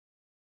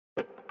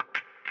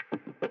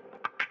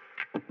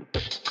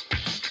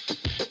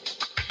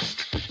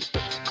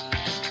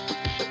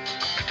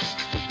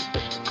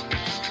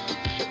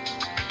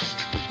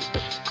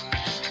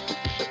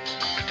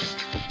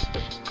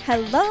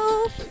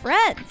Hello,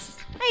 friends.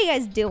 How you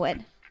guys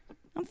doing?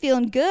 I'm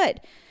feeling good.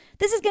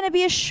 This is going to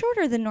be a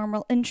shorter than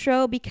normal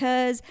intro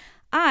because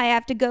I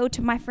have to go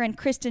to my friend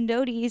Kristen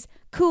Doty's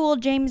cool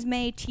James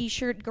May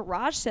t-shirt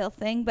garage sale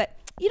thing, but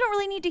you don't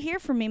really need to hear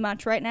from me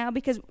much right now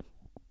because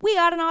we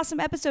got an awesome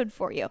episode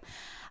for you.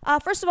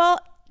 First of all,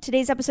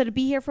 today's episode of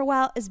Be Here for a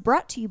While is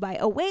brought to you by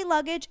Away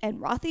Luggage and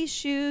Rothy's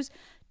Shoes,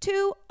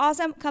 two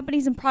awesome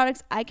companies and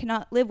products I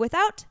cannot live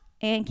without,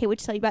 and can't wait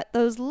to tell you about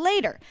those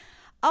later.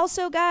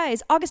 Also,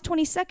 guys, August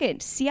 22nd,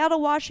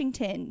 Seattle,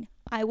 Washington.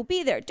 I will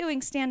be there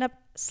doing stand-up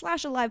 /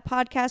 a live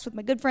podcast with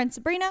my good friend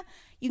Sabrina.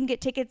 You can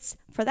get tickets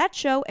for that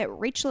show at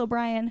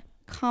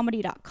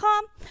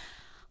rachelobriancomedy.com.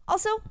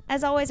 Also,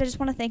 as always, I just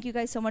want to thank you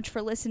guys so much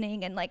for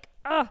listening. And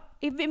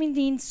it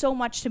means so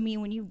much to me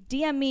when you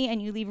DM me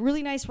and you leave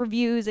really nice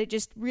reviews. It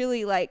just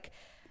really I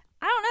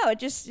don't know.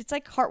 It's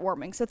like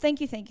heartwarming. So thank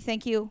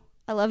you.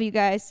 I love you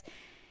guys.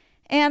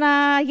 And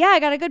I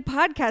got a good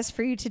podcast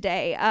for you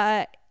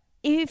today.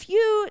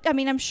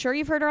 I'm sure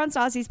you've heard her on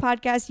Stassi's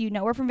podcast. You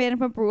know her from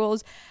Vanderpump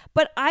Rules.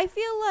 But I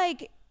feel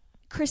like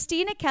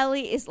Kristina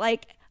Kelly is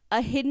like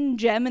a hidden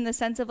gem in the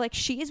sense of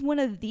she is one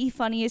of the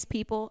funniest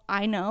people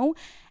I know.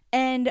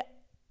 And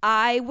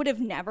I would have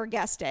never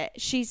guessed it.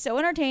 She's so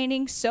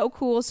entertaining, so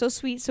cool, so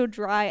sweet, so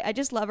dry. I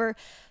just love her.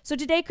 So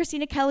today,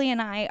 Kristina Kelly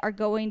and I are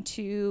going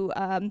to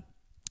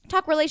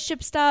talk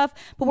relationship stuff,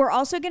 but we're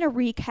also going to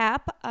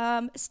recap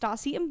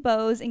Stassi and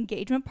Beau's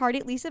engagement party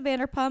at Lisa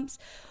Vanderpump's,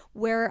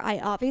 where I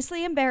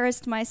obviously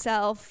embarrassed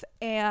myself.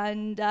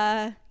 And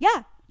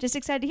just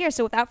excited to hear.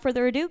 So without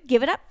further ado,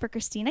 give it up for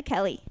Kristina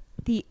Kelly.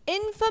 The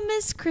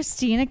infamous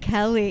Kristina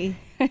Kelly.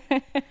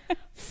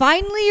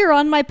 Finally, you're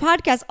on my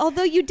podcast,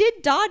 although you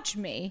did dodge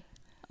me.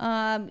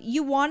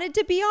 You wanted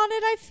to be on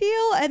it, I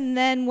feel. And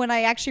then when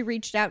I actually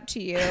reached out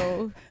to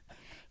you,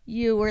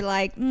 you were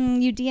like,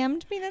 you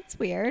DM'd me? That's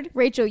weird.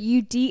 Rachel,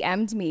 you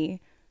DM'd me.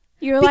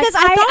 You were because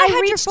like, I thought I had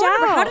your reached phone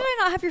number. out. How did I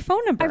not have your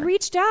phone number? I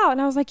reached out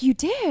and I was like, you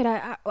did.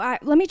 I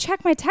let me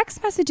check my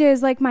text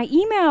messages, like my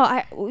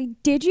email.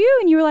 Did you?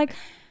 And you were like,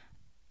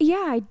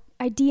 yeah,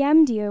 I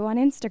DM'd you on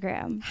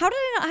Instagram. How did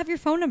I not have your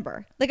phone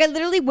number? I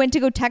literally went to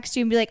go text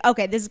you and be like,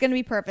 okay, this is going to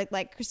be perfect.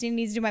 Kristina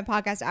needs to do my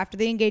podcast after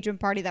the engagement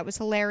party. That was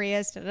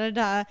hilarious. Da, da,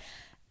 da.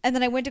 And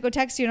then I went to go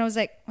text you and I was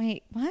like,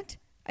 wait, what?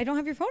 I don't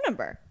have your phone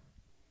number.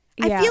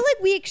 Yeah. I feel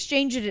like we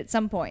exchanged it at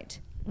some point.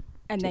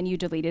 And then you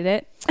deleted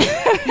it.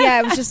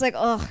 Yeah, it was just like,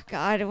 oh,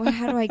 God,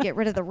 how do I get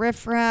rid of the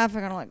riffraff?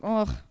 I'm it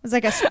was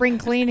like a spring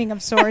cleaning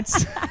of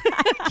sorts.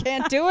 I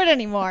can't do it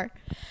anymore.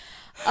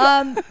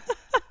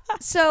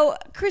 So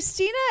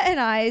Kristina and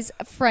I's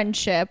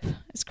friendship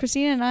is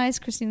Kristina and I's.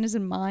 Kristina's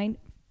and mine.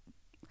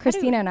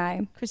 Kristina and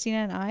I.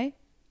 Kristina and I.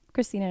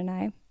 Kristina and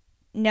I.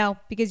 No,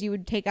 because you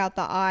would take out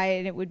the I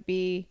and it would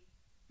be,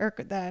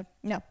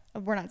 no,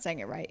 we're not saying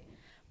it right.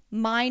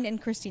 Mine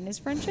and Kristina's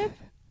friendship.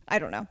 I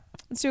don't know.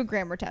 Let's do a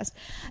grammar test.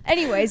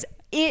 Anyways,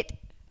 it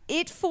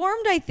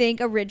formed, I think,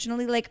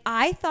 originally.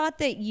 I thought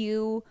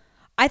you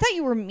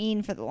were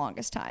mean for the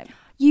longest time.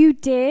 You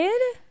did?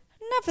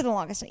 Not for the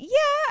longest time.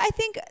 Yeah, I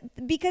think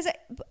because,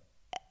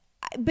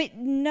 but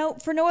no,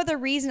 for no other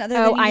reason other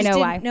than you just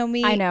didn't know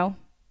me. I know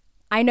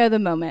the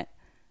moment.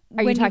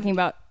 Are you talking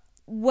about?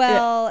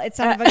 Well, it's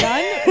son of a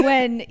gun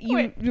when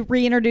you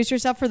reintroduce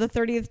yourself for the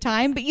 30th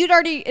time, but you'd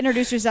already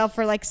introduced yourself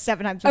for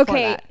 7 times before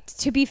that.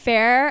 To be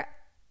fair,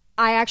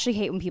 I actually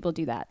hate when people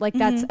do that.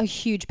 That's a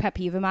huge pet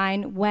peeve of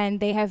mine. When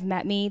they have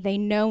met me, they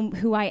know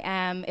who I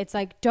am. It's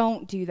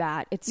don't do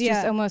that. It's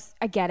just almost,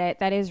 I get it.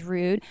 That is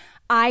rude.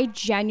 I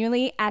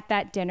genuinely, at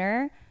that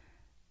dinner,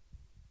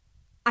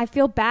 I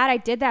feel bad I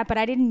did that, but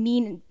I didn't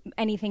mean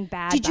anything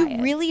bad. Did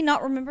you really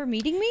not remember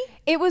meeting me?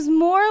 It was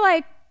more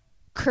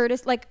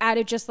Curtis, out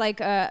of just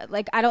I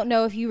don't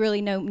know if you really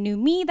knew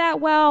me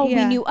that well. Yeah.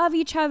 We knew of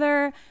each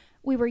other.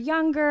 We were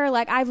younger.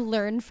 I've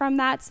learned from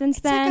that since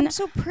then. I'm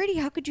so pretty.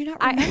 How could you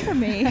not remember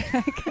me?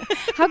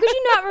 How could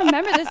you not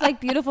remember this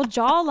beautiful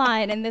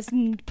jawline and this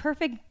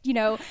perfect,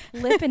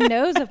 lip and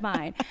nose of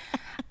mine?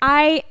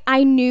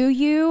 I knew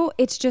you.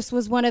 It just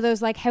was one of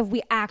those have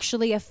we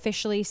actually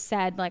officially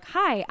said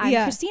hi, I'm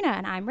Kristina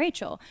and I'm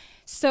Rachael.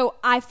 So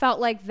I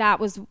felt that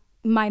was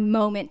my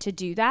moment to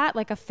do that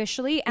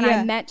officially, and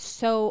I meant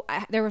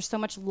there was so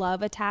much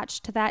love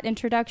attached to that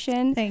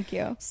introduction. Thank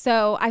you.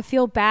 So I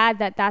feel bad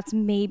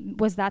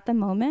was that the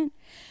moment?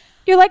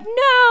 You're like,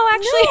 no,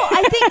 actually. No,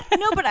 I think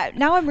no, but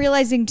now I'm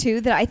realizing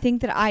too that I think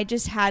that I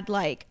just had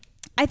I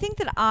think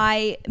that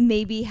I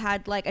maybe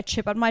had a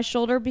chip on my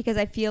shoulder because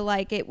I feel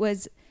it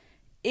was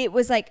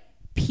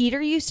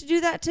Peter used to do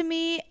that to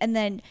me, and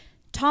then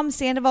Tom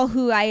Sandoval,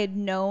 who I had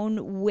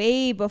known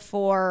way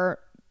before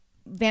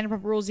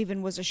Vanderpump Rules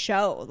even was a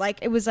show.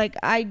 It was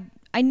I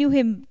knew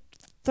him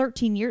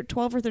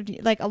 12 or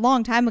 13, a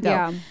long time ago.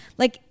 Yeah.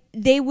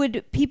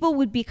 People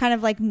would be kind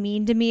of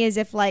mean to me as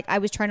if I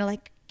was trying to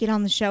get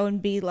on the show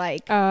and be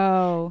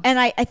oh. And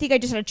I think I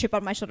just had a chip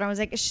on my shoulder. I was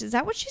like, is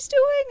that what she's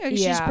doing? Or is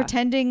she just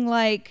pretending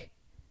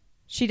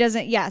she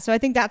doesn't? Yeah. So I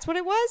think that's what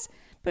it was.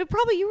 But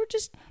probably you were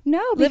just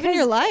living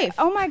your life.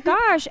 Oh my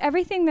gosh,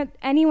 everything that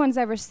anyone's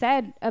ever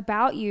said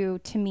about you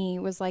to me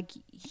was like,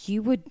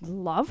 you would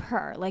love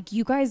her. Like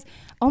you guys,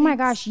 oh my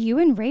gosh, you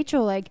and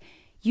Rachel, like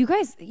you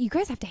guys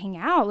have to hang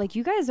out. Like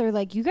you guys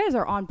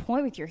are on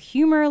point with your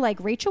humor. Like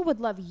Rachel would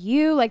love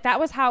you. Like that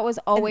was how it was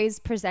always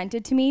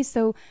presented to me.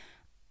 So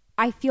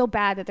I feel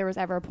bad that there was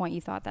ever a point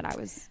you thought that I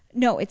was.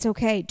 No, it's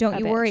okay. Don't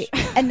you worry.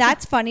 And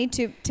that's funny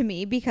to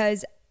me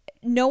because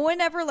no one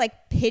ever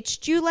like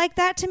pitched you like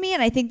that to me.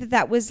 And I think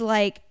that was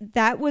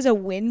a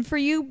win for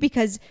you,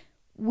 because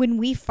when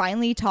we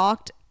finally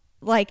talked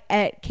like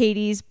at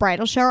Katie's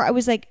bridal shower, I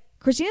was like,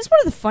 Kristina's one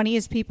of the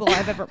funniest people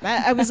I've ever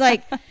met. I was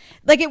like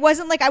it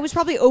wasn't like I was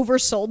probably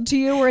oversold to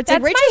you, where it's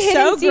that's like Rachel's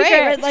so secret.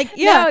 great. Right? Like,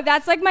 yeah. No,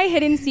 that's like my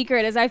hidden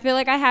secret is I feel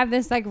like I have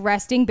this like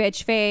resting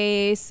bitch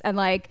face and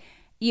like,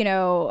 you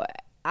know,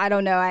 I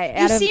don't know.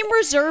 You seem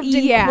reserved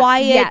and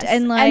quiet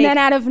and like, and then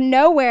out of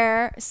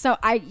nowhere,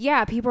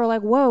 people are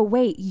like, "Whoa,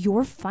 wait,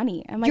 you're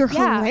funny." I'm like, "You're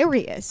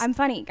hilarious." I'm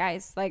funny,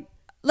 guys.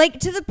 Like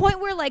to the point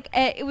where like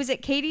it was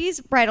at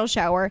Katie's bridal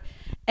shower,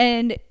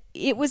 and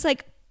it was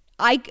like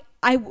I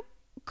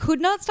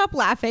could not stop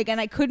laughing, and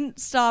I couldn't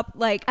stop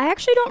like. I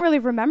actually don't really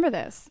remember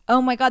this.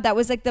 Oh my god, that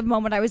was like the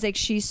moment I was like,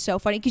 "She's so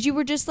funny," because you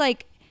were just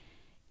like.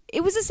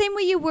 It was the same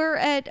way you were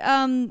at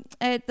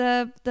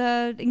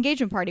the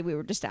engagement party we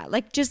were just at.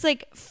 Like, just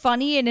like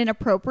funny and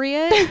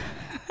inappropriate.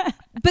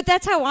 But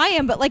that's how I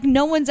am. But like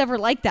no one's ever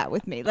like that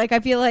with me. Like I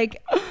feel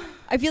like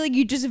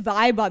you just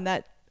vibe on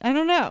that. I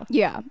don't know.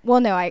 Yeah. Well,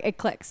 no, it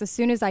clicks. As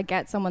soon as I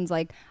get someone's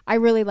like, I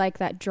really like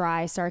that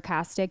dry,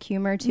 sarcastic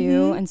humor too.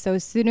 Mm-hmm. And so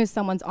as soon as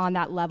someone's on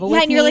that level with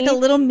me. And you're like a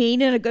little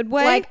mean in a good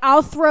way. Like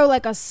I'll throw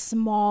like a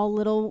small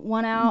little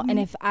one out. Mm-hmm. And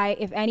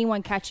if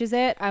anyone catches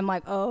it, I'm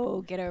like,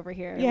 oh, get over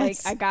here.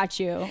 Yes. Like I got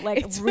you.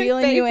 Like it's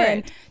reeling you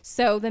in.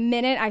 So the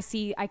minute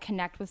I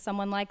connect with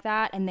someone like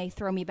that and they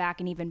throw me back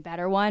an even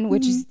better one,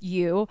 which is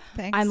you,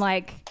 Thanks. I'm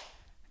like,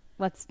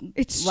 let's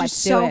do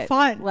so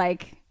fun.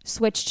 Like,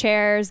 switch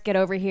chairs, get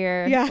over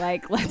here. Yeah.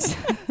 Like let's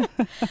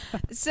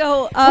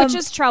so which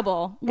is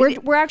trouble.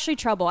 We're actually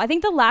trouble. I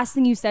think the last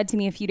thing you said to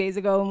me a few days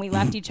ago when we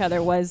left each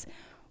other was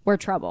we're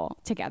trouble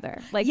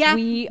together. Like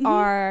we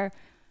are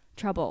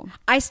trouble.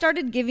 I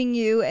started giving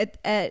you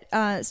at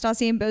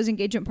Stassi and Bo's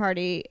engagement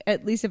party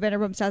at Lisa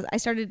Vanderpump's house, I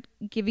started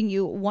giving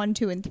you 1,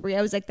 2, and 3.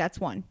 I was like, that's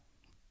one.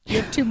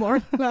 You have 2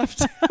 more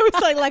left. I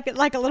was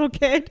like a little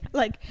kid.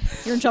 Like,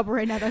 you're in trouble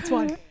right now. That's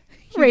one.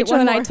 Rachel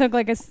and I took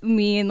like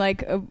me and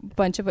like a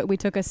bunch of it. We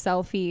took a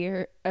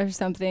selfie or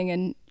something,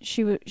 and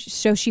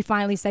she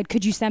finally said,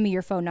 "Could you send me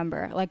your phone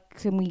number? Like,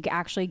 can we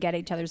actually get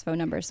each other's phone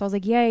numbers?" So I was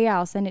like, "Yeah,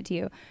 I'll send it to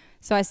you."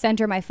 So I sent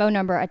her my phone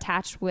number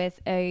attached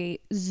with a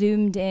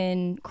zoomed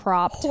in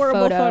cropped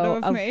photo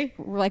of me,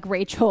 like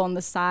Rachel on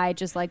the side,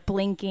 just like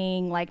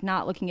blinking, like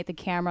not looking at the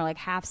camera, like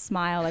half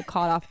smile, like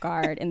caught off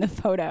guard in the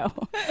photo,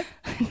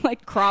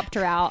 like cropped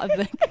her out of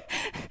the.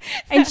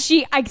 And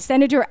I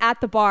sent it to her at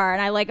the bar,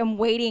 and I'm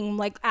waiting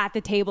like at the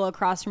table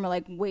across from her,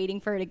 like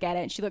waiting for her to get it.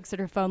 And she looks at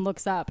her phone,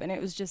 looks up, and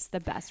it was just the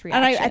best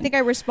reaction. And I think I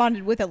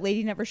responded with, "A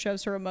lady never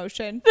shows her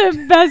emotion."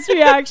 The best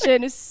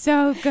reaction is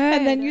so good.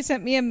 And then you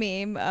sent me a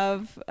meme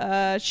of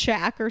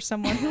Shaq or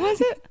someone. Who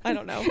was it? I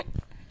don't know.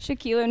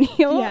 Shaquille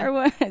O'Neal or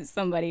what?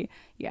 Somebody.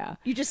 Yeah.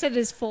 You just said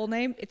his full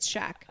name. It's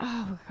Shaq.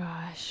 Oh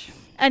gosh.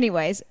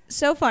 Anyways,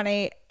 so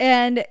funny.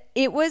 And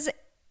it was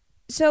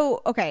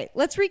so okay,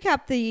 let's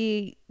recap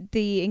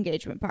the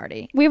engagement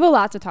party. We have a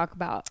lot to talk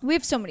about. We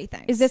have so many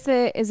things. Is this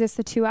a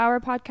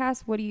 2-hour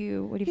podcast? What do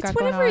you got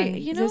going on?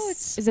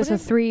 Is this a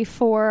 3,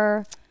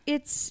 4?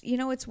 It's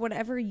it's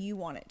whatever you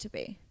want it to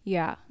be.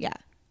 Yeah. Yeah.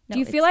 Do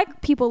you feel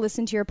like people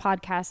listen to your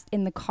podcast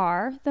in the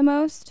car the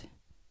most?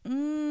 I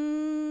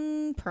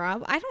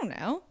don't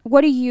know.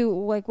 What do you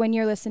like when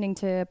you're listening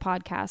to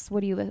podcasts?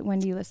 When do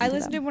you listen? I to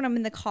listen them? to when I'm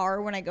in the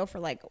car, when I go for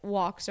like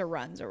walks or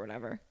runs or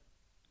whatever.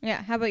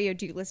 Yeah. How about you?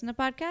 Do you listen to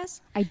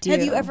podcasts? I do.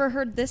 Have you ever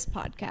heard this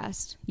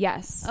podcast?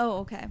 Yes. Oh,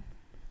 okay.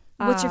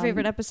 What's your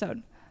favorite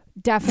episode?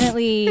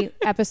 Definitely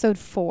episode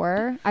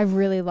 4. I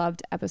really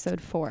loved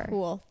episode 4.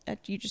 Cool.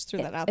 You just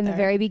threw that out in the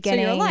very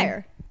beginning. So you're a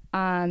liar.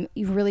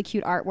 You have really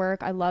cute artwork.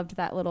 I loved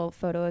that little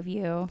photo of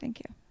you. Thank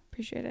you.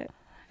 Appreciate it.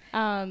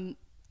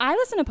 I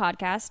listen to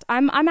podcasts.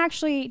 I'm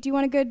actually, do you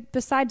want a good,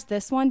 besides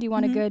this one, do you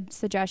want a good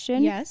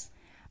suggestion? Yes.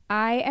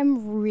 I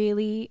am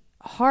really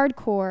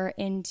hardcore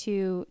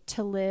into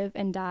To Live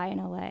and Die in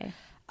LA.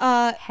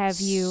 Have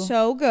you?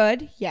 So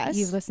good. Yes.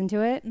 You've listened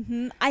to it?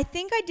 Mm-hmm. I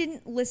think I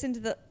didn't listen to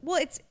the, well,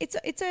 it's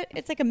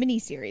like a mini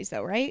series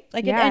though, right?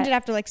 Like it ended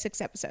after like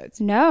 6 episodes.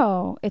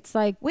 No, it's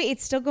like. Wait,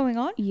 it's still going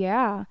on?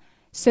 Yeah.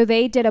 So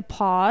they did a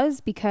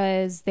pause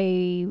because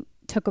they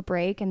took a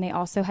break, and they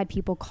also had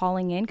people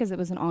calling in because it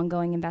was an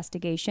ongoing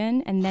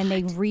investigation, and then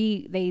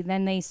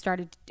they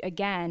started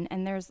again,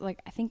 and there's like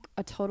I think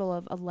a total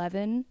of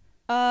 11.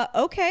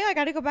 Okay, I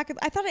got to go back.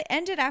 I thought it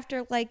ended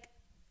after like,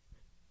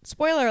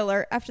 spoiler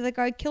alert, after the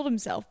guy killed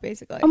himself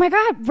basically. Oh my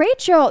God,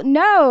 Rachel,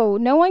 no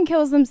one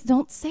kills them.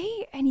 Don't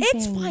say anything.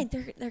 It's fine.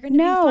 They're going to be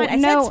fine. I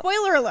said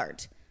spoiler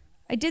alert.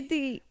 I did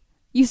the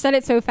You said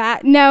it so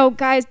fast. No,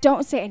 guys,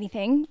 don't say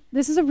anything.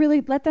 This is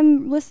let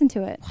them listen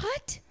to it.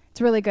 What?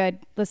 It's really good.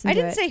 Listen to it.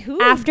 I didn't say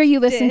who. After you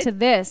listen to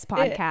this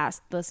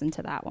podcast, listen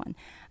to that one.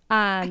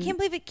 I can't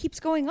believe it keeps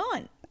going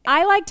on.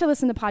 I like to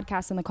listen to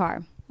podcasts in the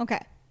car. Okay.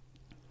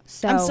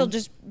 So I'm still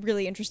just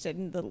really interested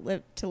in the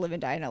Live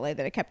and Die in LA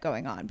that it kept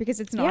going on because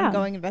it's an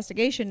ongoing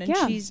investigation and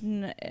she's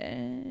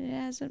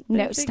hasn't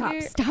been stop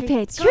God,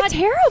 it. You're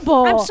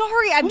terrible. I'm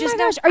sorry. I'm just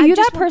gosh. Are you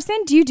that person?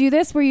 Do you do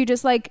this where you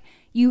just like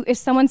if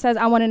someone says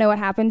I want to know what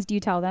happens, do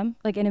you tell them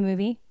like in a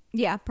movie?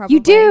 Yeah, probably. You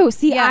do.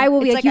 See, I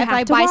will be like you if have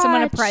I to buy watch.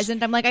 someone a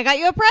present, I'm like, I got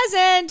you a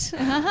present.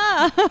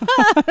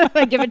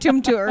 I give it to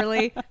him too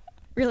early.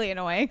 Really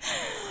annoying.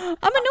 I'm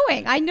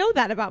annoying. I know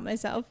that about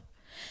myself.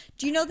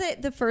 Do you know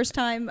that the first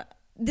time,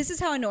 this is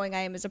how annoying I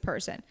am as a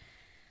person.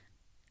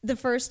 The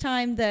first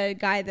time the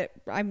guy that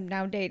I'm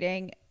now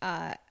dating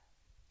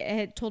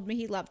had told me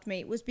he loved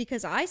me was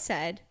because I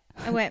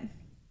went,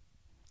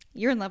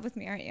 you're in love with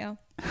me, aren't you?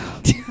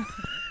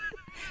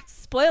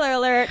 Spoiler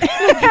alert.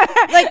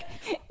 like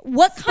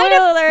what kind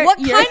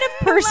of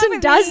person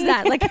does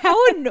that? Like how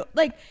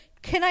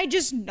can I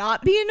just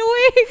not be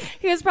annoying?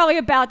 He was probably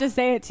about to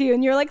say it to you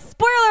and you're like,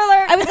 spoiler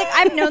alert. I was like,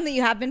 I've known that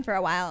you have been for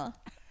a while.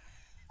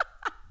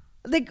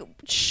 Like,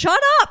 shut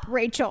up,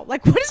 Rachel.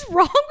 Like, what is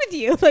wrong with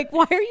you? Like,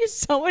 why are you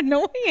so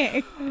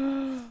annoying?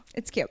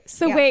 It's cute.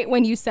 So wait,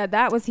 when you said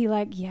that, was he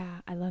like, yeah,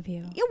 I love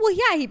you? Yeah, well,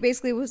 yeah. He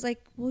basically was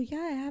like, well, yeah,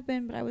 I have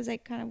been, but I was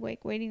like kind of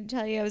like waiting to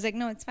tell you. I was like,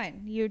 no, it's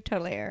fine. You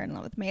totally are in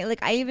love with me. Like,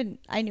 I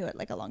knew it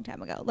like a long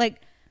time ago.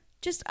 Like,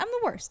 just, I'm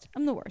the worst.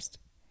 I'm the worst.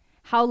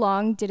 How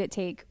long did it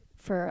take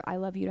for I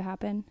love you to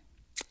happen?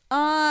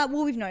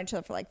 Well, we've known each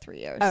other for like 3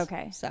 years.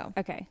 Okay. So.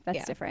 Okay.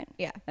 That's different.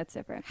 Yeah. That's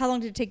different. How long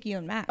did it take you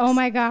and Max? Oh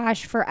my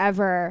gosh.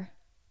 Forever.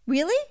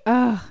 Really?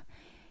 Ugh.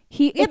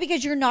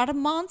 Because you're not a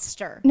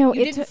monster. No,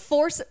 you didn't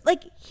force it.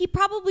 Like, he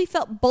probably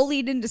felt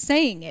bullied into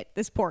saying it,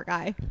 this poor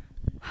guy.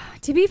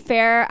 To be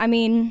fair, I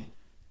mean,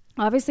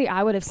 obviously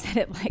I would have said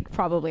it like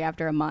probably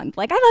after a month.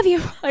 Like, I love you.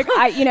 Like,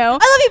 I love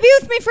you. Be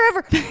with me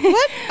forever.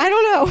 What? I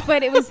don't know.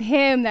 But it was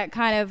him that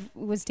kind of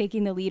was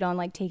taking the lead on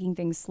like taking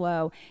things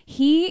slow.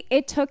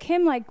 It took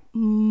him like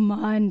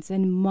months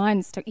and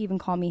months to even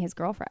call me his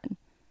girlfriend.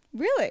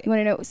 Really? You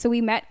want to know? So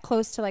we met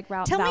close to like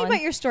Tell me about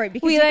your story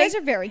because you guys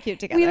are very cute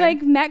together. We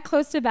like met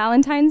close to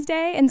Valentine's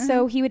Day, and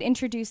so he would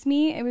introduce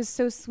me. It was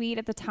so sweet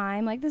at the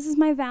time. Like, this is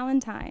my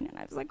Valentine, and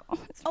I was like, oh,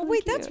 that's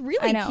really cute. That's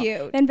really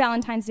cute. Then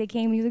Valentine's Day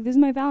came, and he was like, this is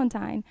my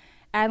Valentine.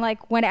 And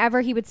like whenever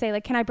he would say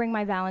like, can I bring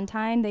my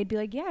Valentine? They'd be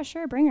like, yeah,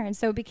 sure, bring her. And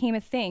so it became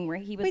a thing where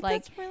he would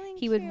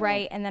would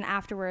write, and then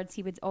afterwards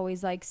he would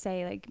always like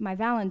say like my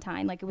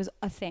Valentine, like it was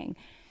a thing.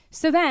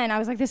 So then I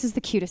was like, this is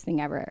the cutest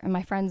thing ever. And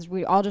my friends,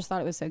 we all just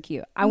thought it was so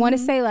cute. I want to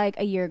say like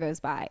a year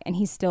goes by and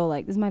he's still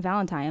like, this is my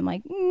Valentine. I'm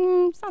like,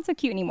 it's not so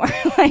cute anymore.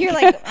 Like, you're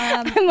like,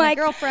 I'm my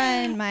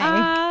girlfriend,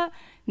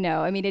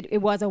 no, I mean,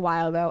 it was a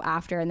while though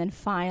after. And then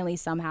finally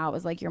somehow it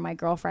was like, you're my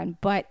girlfriend.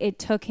 But it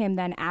took him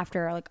then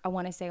after, like, I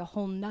want to say a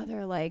whole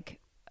nother, like,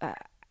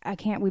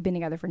 we've been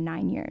together for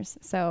 9 years.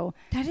 So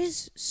that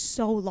is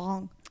so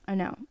long. I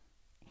know.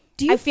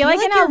 Do you feel like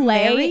in LA,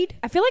 married?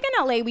 I feel like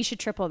in LA we should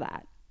triple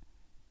that.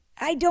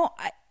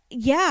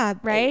 Yeah.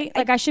 Right?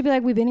 Like I should be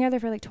like, we've been together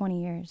for like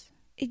 20 years.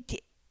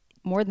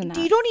 More than that.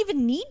 You don't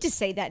even need to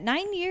say that.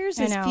 9 years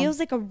feels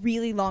like a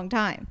really long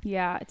time.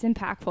 Yeah, it's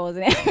impactful,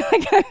 isn't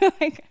it?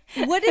 like,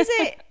 what is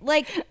it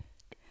like?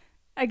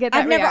 I get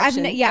that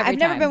reaction. I've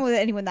never been with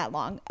anyone that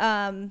long.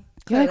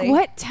 You're like,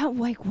 what?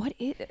 What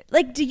is it?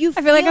 Like, do you?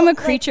 I feel like I'm a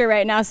creature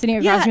right now, sitting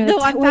across from me. No,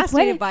 I'm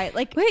fascinated by it.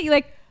 Like, wait, you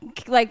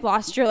like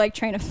lost your like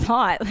train of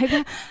thought.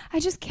 Like,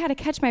 I just had to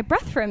catch my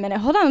breath for a minute.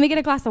 Hold on, let me get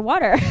a glass of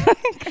water.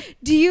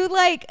 Do you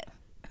like?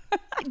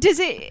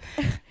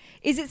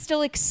 Is it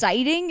still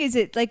exciting? Is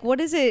it like,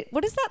 what is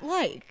that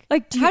like?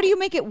 Like, how do you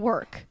make it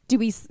work? Do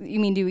we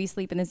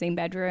sleep in the same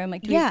bedroom?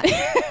 Like,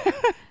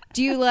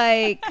 do you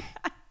like?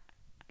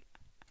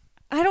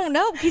 I don't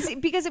know,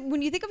 because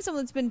when you think of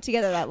someone that's been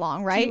together that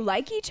long, right? Do you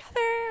like each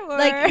other? Or?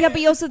 Like, yeah, but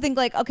you also think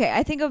like, okay,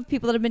 I think of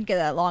people that have been together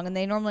that long, and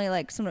they normally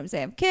like sometimes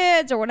they have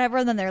kids or whatever,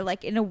 and then they're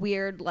like in a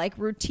weird like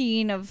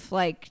routine of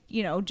like,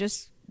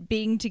 just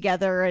being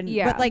together. And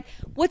but like,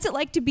 what's it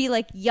like to be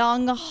like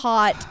young,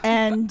 hot,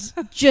 and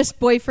just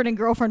boyfriend and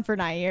girlfriend for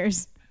 9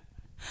 years?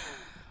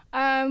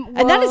 And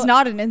that is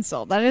not an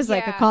insult. That is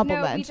like a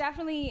compliment.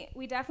 No,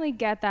 we definitely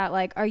get that.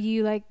 Like, are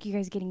you like you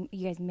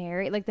guys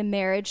married? Like the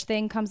marriage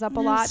thing comes up a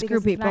lot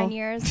because of 9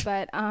 years.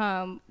 But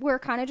we're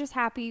kind of just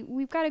happy.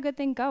 We've got a good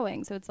thing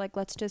going. So it's like,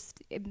 let's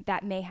just,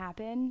 that may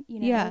happen.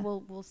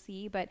 We'll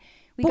see. But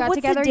we got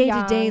together. What's the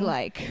day-to-day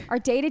like? Our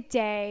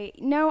day-to-day.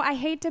 No, I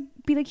hate to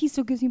be like, he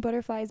still gives me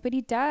butterflies, but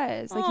he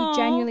does. Like, he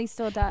genuinely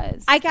still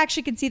does. I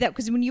actually can see that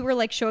because when you were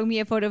like showing me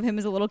a photo of him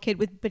as a little kid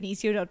with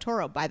Benicio del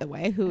Toro, by the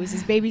way, who is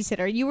his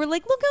babysitter, you were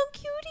like, look how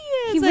cute he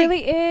is. He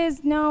really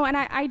is. No, and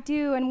I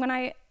do. And when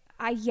I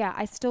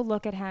still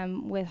look at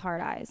him with hard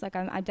eyes. Like,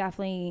 I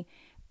definitely,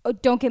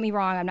 don't get me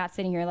wrong, I'm not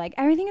sitting here like,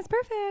 everything is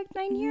perfect,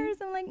 9 years.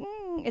 I'm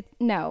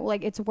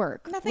like, it's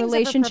work. Nothing's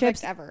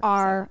Relationships ever,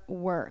 are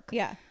work.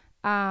 Yeah.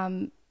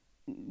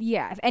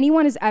 if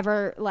anyone is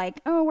ever like,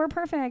 oh, we're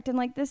perfect and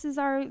like this is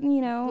our,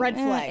 red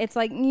flag, it's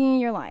like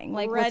you're lying.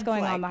 Like red what's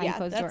going flag. on behind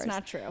closed doors? That's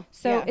not true.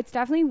 So it's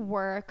definitely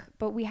work,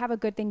 but we have a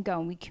good thing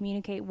going. We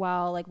communicate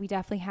well. Like we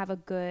definitely have a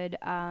good,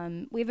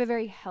 we have a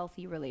very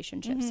healthy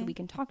relationship. So we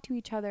can talk to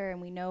each other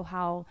and we know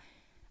how,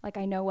 like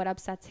I know what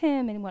upsets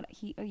him and what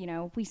he,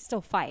 we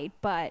still fight,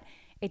 but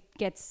it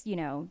gets,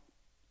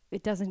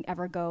 it doesn't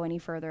ever go any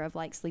further of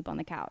like sleep on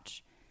the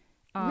couch.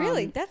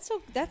 Really? That's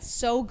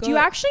so good. Do you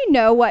actually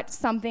know what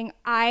something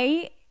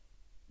I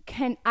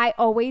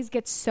always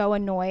get so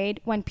annoyed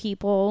when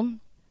people,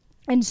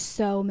 and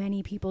so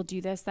many people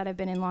do this that have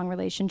been in long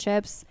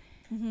relationships,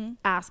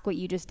 ask what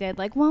you just did.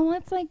 Like, well,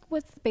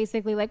 what's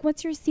basically like,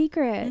 what's your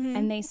secret?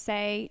 And they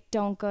say,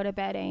 don't go to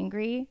bed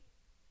angry.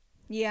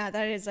 Yeah,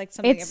 that is like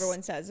something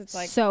everyone says. It's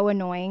like so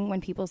annoying when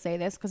people say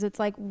this because it's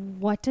like,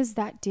 what does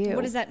that do?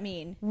 What does that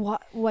mean?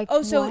 What like?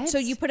 Oh, so what? so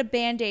you put a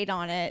Band-Aid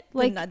on it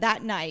like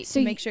that night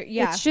so to make sure.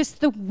 Yeah, it's just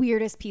the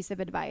weirdest piece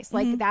of advice.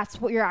 Like that's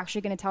what you're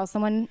actually going to tell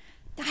someone.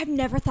 I've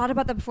never thought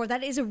about that before.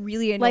 That is a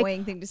really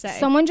annoying thing to say.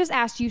 Someone just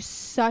asked you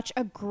such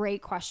a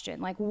great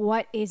question. Like,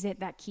 what is it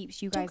that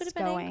keeps you guys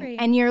going? Angry.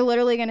 And you're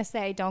literally going to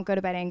say, don't go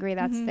to bed angry.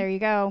 That's there you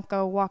go.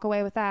 Go walk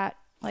away with that.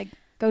 Like,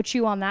 go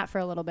chew on that for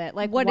a little bit.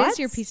 Like, what is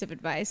your piece of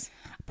advice?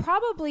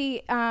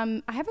 Probably,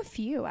 I have a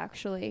few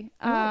actually.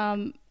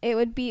 It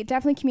would be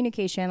definitely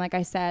communication. Like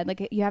I said,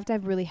 like you have to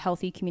have really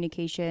healthy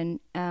communication.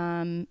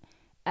 And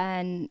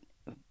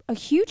a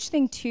huge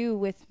thing too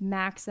with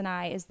Max and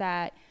I is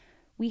that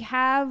we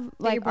have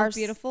like our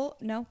beautiful.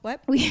 No,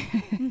 what we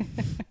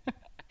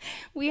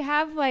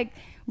have like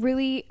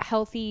really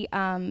healthy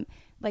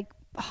like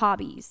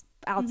hobbies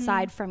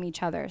outside from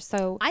each other.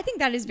 So I think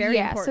that is very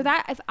important. So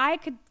that if I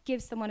could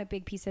give someone a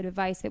big piece of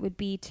advice, it would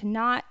be to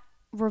not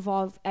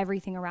revolve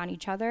everything around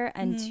each other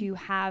and to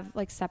have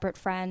like separate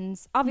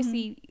friends.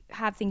 Obviously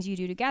have things you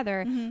do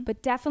together,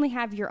 but definitely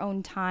have your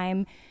own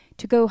time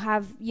to go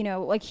have,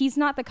 like he's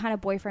not the kind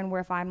of boyfriend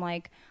where if I'm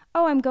like,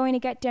 oh, I'm going to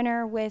get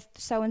dinner with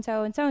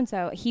so-and-so and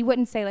so-and-so, he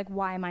wouldn't say like,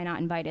 why am I not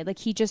invited? Like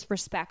he just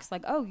respects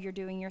like, oh, you're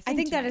doing your thing I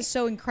think tonight. that is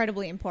so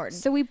incredibly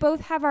important. So we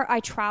both have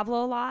I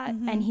travel a lot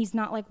and he's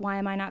not like, why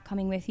am I not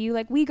coming with you?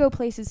 Like we go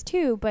places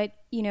too, but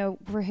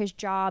for his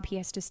job, he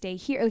has to stay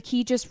here. Like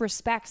he just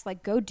respects,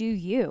 like, go do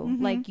you,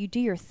 like you do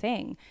your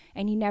thing.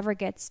 And he never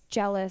gets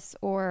jealous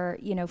or,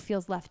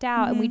 feels left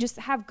out. And we just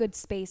have good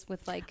space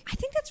with like, I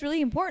think that's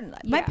really important.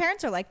 My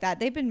parents are like that.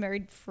 They've been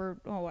married for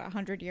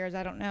 100 years.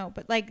 I don't know.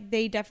 But like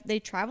they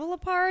travel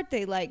apart.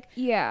 They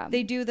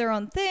they do their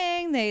own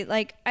thing. They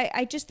like,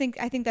 I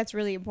think that's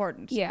really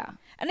important. Yeah.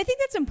 And I think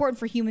that's important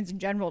for humans in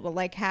general to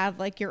like have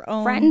like your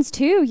own friends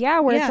too. Yeah.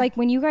 Where it's like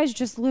when you guys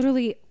just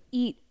literally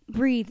eat,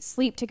 breathe,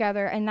 sleep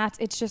together, and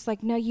it's just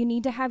like, no, you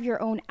need to have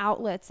your own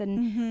outlets,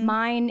 and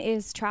mine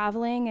is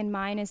traveling and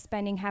mine is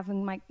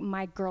having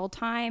my girl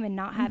time and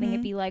not having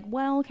it be like,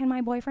 well, can my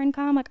boyfriend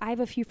come? Like I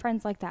have a few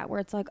friends like that where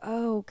it's like,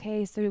 oh,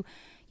 okay, so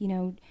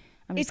I'm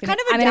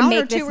gonna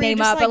make this name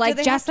up, but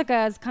like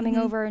Jessica is coming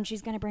over and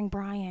she's gonna bring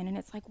Brian, and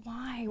it's like,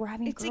 why? We're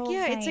having girls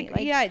night. It's like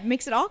it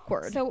makes it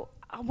awkward. So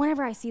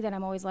whenever I see that,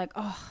 I'm always like,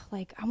 oh,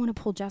 like I want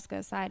to pull Jessica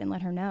aside and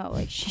let her know,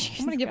 like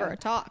I'm gonna give her a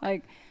talk.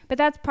 Like, but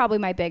that's probably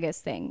my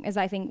biggest thing, is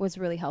I think was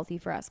really healthy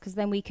for us, because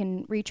then we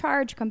can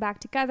recharge, come back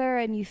together,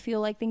 and you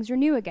feel like things are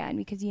new again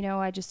because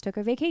I just took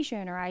a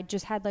vacation, or I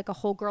just had like a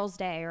whole girls'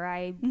 day, or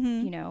I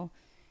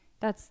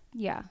that's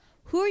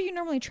Who are you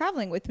normally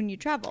traveling with when you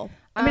travel?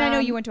 I mean, I know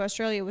you went to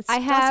Australia with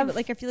Stassi, but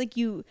like I feel like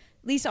you,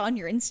 at least on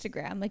your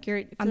Instagram, like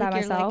you're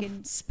like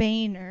in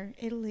Spain or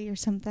Italy or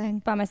something.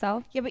 By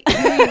myself? Yeah, but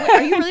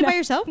are you really by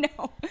yourself?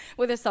 No,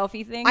 with a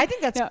selfie thing. I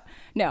think that's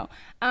no.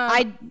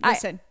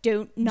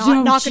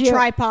 Don't knock a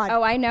tripod.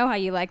 Oh, I know how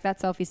you like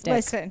that selfie stick.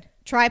 Listen,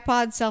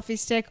 tripod, selfie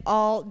stick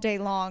all day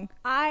long.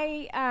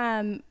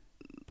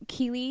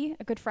 Keely,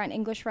 a good friend,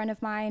 English friend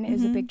of mine,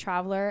 is a big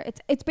traveler.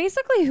 It's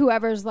basically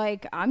whoever's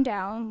like, I'm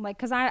down, like,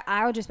 because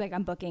I'll just be like,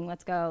 I'm booking,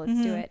 let's go,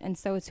 let's do it. And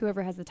so it's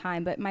whoever has the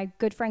time. But my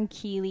good friend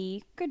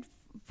Keely, good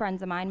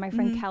friends of mine, my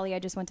friend Kelly, I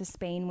just went to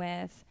Spain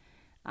with.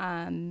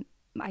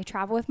 I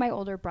travel with my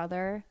older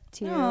brother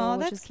too,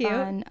 which is cute.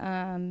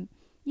 Fun.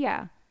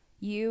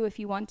 You, if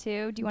you want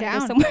to, do you want to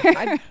go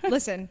somewhere?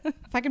 Listen,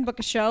 if I can book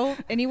a show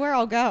anywhere,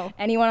 I'll go.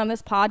 Anyone on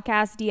this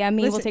podcast, DM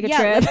me. We'll take a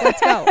trip.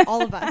 Let's go,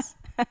 all of us.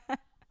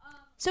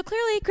 So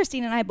clearly,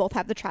 Kristina and I both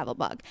have the travel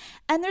bug.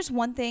 And there's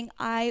one thing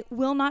I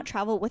will not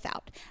travel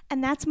without,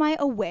 and that's my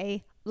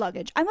away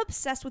luggage. I'm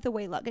obsessed with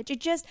away luggage.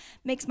 It just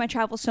makes my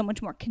travel so much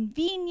more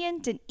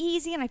convenient and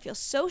easy, and I feel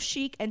so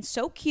chic and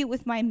so cute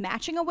with my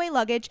matching away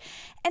luggage.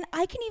 And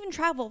I can even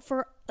travel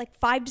for like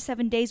 5 to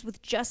 7 days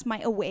with just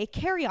my away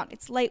carry-on.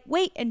 It's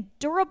lightweight and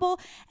durable,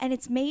 and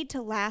it's made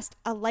to last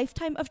a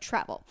lifetime of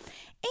travel.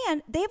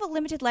 And they have a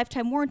limited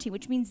lifetime warranty,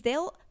 which means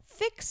they'll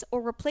fix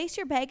or replace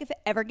your bag if it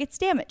ever gets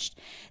damaged.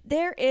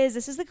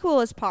 This is the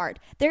coolest part,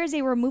 there is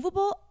a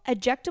removable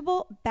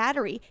ejectable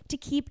battery to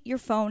keep your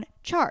phone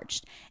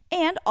charged,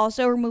 and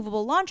also a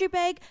removable laundry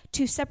bag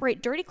to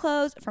separate dirty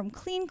clothes from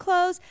clean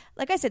clothes.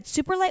 Like I said,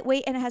 super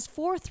lightweight, and it has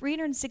 4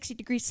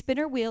 360-degree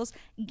spinner wheels,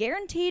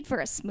 guaranteed for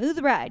a smooth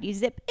ride. You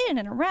zip in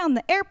and around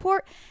the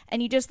airport,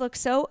 and you just look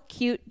so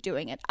cute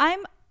doing it.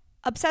 I'm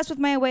obsessed with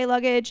my away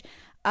luggage.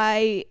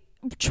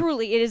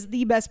 Truly, it is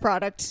the best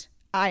product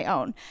I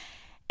own.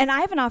 And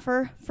I have an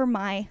offer for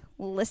my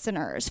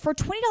listeners. For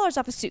 $20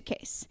 off a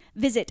suitcase,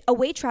 visit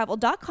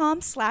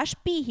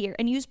awaytravel.com/behere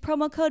and use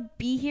promo code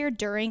BEHERE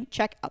during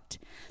checkout.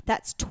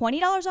 That's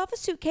 $20 off a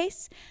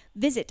suitcase.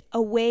 Visit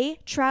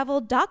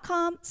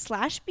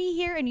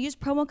awaytravel.com/behere and use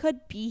promo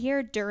code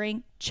BEHERE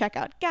during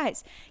checkout.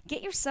 Guys,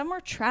 get your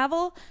summer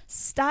travel,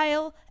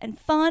 style, and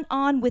fun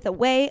on with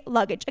Away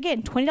luggage.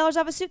 Again, $20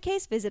 off a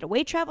suitcase. Visit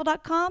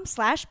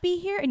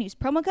awaytravel.com/behere and use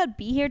promo code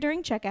BEHERE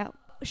during checkout.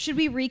 Should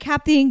we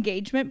recap the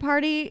engagement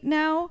party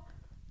now?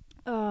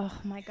 Oh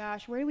my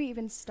gosh, where do we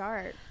even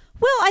start?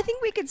 Well, I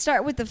think we could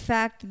start with the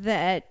fact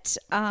that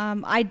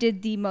I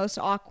did the most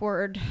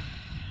awkward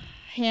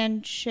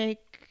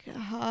handshake,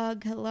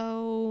 hug,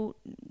 hello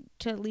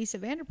to Lisa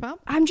Vanderpump.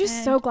 I'm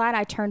just so glad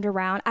I turned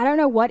around. I don't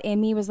know what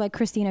in me was like,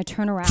 Kristina,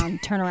 turn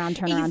around, turn around,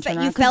 turn around, turn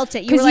around. You felt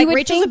it. You were like,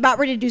 Rachel's about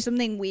ready to do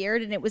something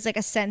weird, and it was like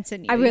a sense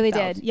in you. I really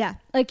did. Yeah.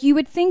 Like, you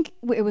would think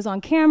it was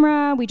on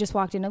camera. We just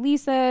walked into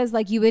Lisa's.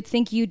 Like, you would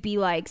think you'd be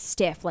like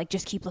stiff, like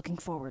just keep looking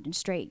forward and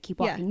straight, keep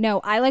walking. Yeah.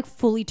 No, I like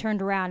fully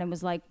turned around and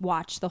was like,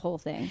 watch the whole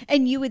thing.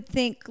 And you would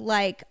think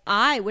like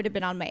I would have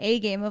been on my A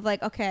game of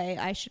like, okay,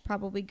 I should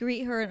probably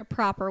greet her in a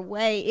proper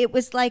way. It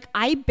was like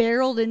I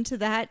barreled into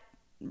that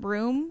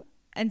room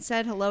and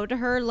said hello to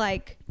her.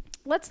 Like,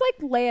 let's like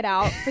lay it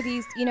out for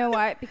these, you know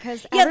what,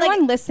 because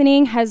everyone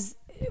listening has,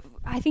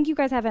 I think you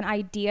guys have an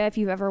idea if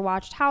you've ever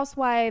watched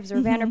Housewives or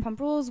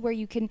Vanderpump Rules, where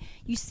you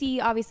see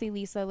obviously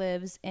Lisa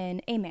lives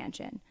in a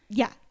mansion.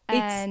 Yeah.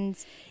 And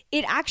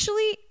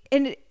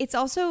it's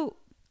also,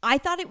 I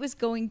thought it was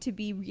going to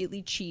be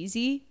really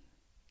cheesy.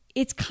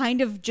 It's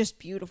kind of just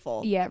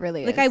beautiful. Yeah, it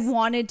really is. Like I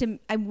wanted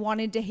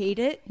to hate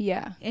it.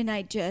 Yeah. And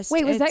I just,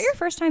 wait, was that your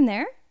first time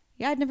there?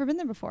 Yeah, I'd never been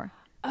there before.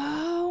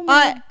 Oh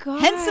my god!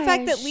 Hence the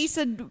fact that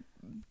Lisa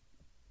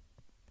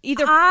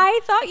I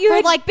thought you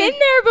had like been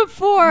there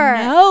before.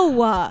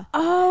 No.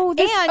 Oh,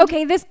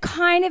 okay. This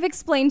kind of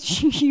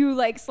explains you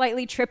like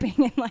slightly tripping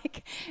and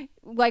like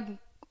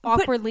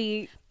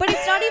awkwardly. But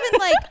it's not even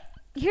like.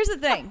 Here's the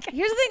thing.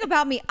 Here's the thing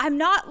about me. I'm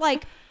not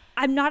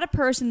a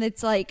person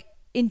that's like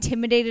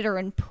intimidated or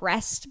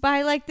impressed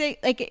by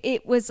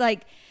it was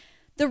like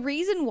the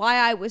reason why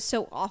I was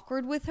so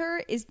awkward with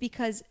her is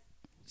because,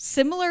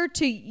 similar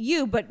to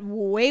you, but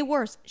way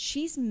worse,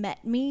 she's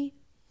met me,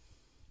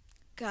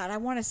 God, I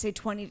want to say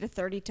 20 to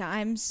 30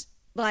 times.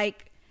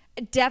 Like,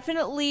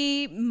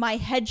 definitely my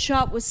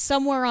headshot was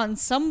somewhere on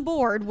some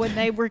board when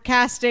they were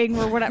casting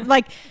or whatever.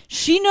 Like,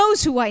 she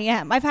knows who I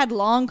am. I've had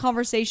long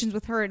conversations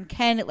with her and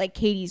Ken at like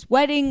Katie's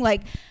wedding.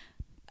 Like,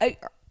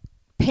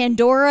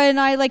 Pandora and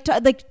I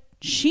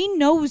she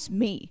knows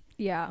me.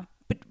 Yeah.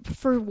 But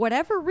for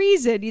whatever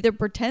reason, either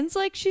pretends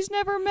like she's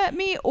never met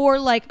me or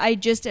like I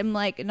just am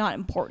like not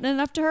important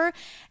enough to her.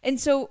 And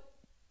so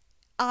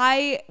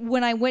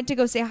when I went to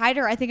go say hi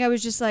to her, I think I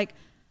was just like,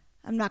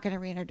 I'm not going to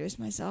reintroduce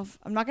myself.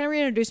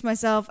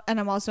 And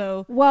I'm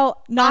also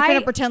not going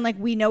to pretend like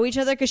we know each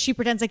other, because she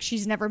pretends like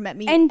she's never met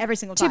me every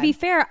single time. To be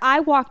fair,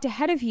 I walked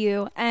ahead of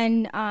you,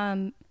 and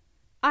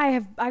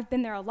I've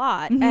been there a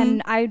lot,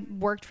 and I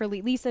worked for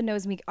Lisa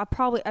knows me. I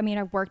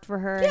worked for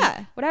her.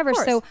 Yeah, whatever.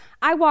 So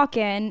I walk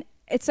in.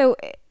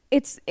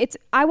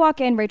 I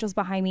walk in, Rachel's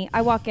behind me.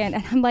 I walk in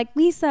and I'm like,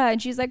 Lisa,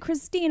 and she's like,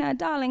 Kristina,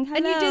 darling, hello.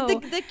 And you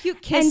did the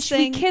cute kiss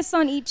thing. And we kiss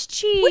on each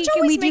cheek, which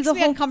always and we makes do the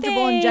me whole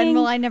uncomfortable thing. In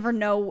general. I never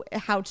know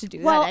how to do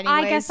that. Well, anyways.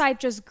 I guess I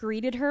just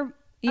greeted her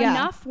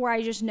enough where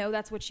I just know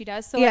that's what she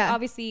does. So like,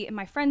 obviously in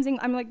my friends,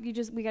 I'm like,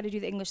 we got to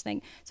do the English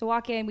thing. So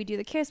walk in, we do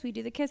the kiss,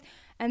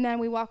 and then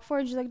we walk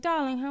forward. She's like,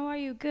 darling, how are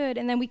you? Good.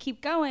 And then we keep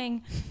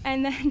going,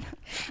 and then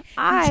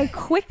I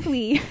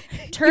quickly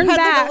turned back.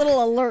 You had like a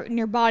little alert in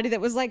your body that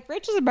was like,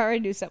 Rachel's about to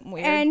do something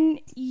weird. And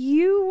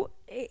you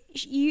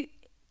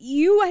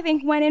I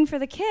think went in for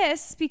the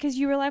kiss because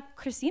you were like,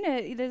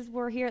 Kristina,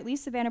 we're here at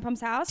Lisa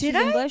Vanderpump's house. She's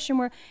English, and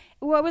it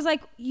was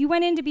like you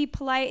went in to be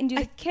polite and do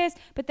the kiss,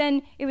 but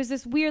then it was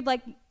this weird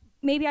like,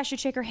 maybe I should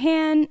shake her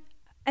hand,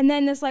 and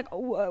then this like,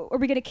 are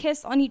we gonna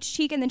kiss on each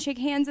cheek and then shake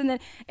hands, and then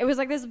it was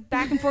like this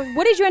back and forth.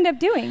 What did you end up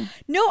doing?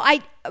 No,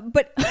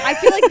 but I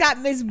feel like that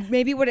is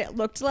maybe what it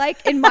looked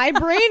like in my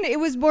brain. It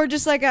was more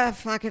just like,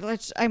 fuck it,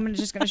 I'm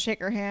just gonna shake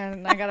her hand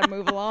and I gotta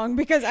move along,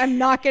 because I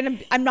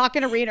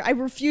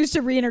refuse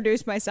to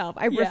reintroduce myself.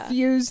 I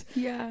refuse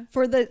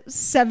for the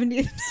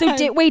 70th time. So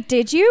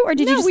did you, or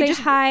did you just say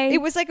hi?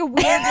 It was like a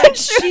weird like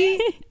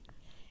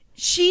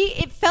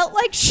it felt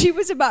like she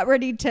was about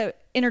ready to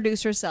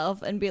introduce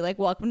herself and be like,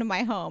 welcome to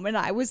my home. And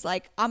I was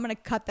like, I'm going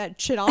to cut that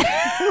shit off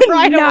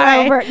right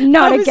away.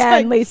 Not again,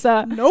 like,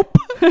 Lisa. Nope.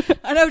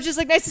 And I was just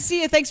like, nice to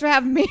see you. Thanks for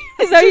having me.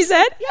 Is that what you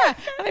said? Yeah.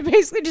 And I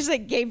basically just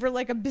like gave her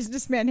like a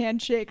businessman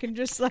handshake and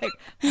just like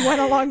went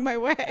along my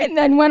way. And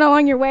then went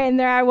along your way. And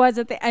there I was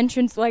at the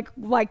entrance, like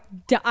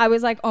I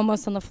was like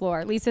almost on the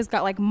floor. Lisa's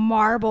got like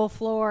marble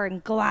floor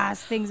and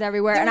glass things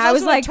everywhere. And I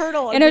was like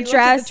in a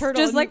dress,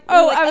 just like,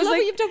 I was love like,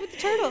 what you've done with the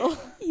turtle.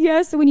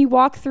 Yeah, so when you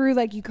walk through,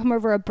 like, you come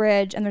over a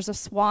bridge and there's a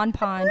swan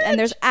pond and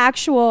there's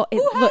actual.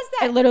 Who has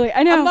that? It literally,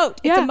 I know. A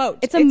moat. Yeah, It's a moat.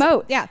 It's a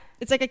moat. Yeah,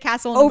 it's like a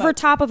castle over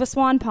top of a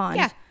swan pond.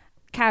 Yeah,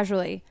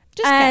 casually.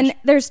 Just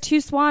there's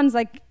two swans,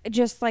 like,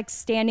 just like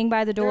standing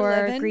by the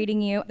door,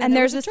 greeting you. And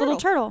there's this little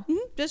turtle,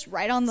 just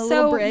right on the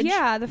little bridge.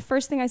 Yeah, the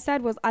first thing I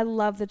said was, "I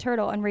love the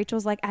turtle." And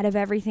Rachel's like, "Out of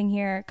everything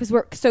here," because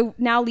so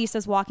now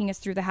Lisa's walking us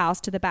through the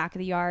house to the back of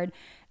the yard.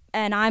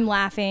 And I'm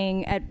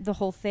laughing at the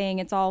whole thing.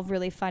 It's all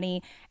really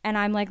funny. And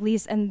I'm like,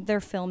 Lisa, and they're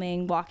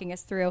filming, walking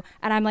us through.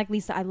 And I'm like,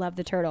 Lisa, I love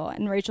the turtle.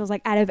 And Rachel's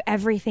like, out of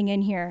everything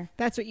in here.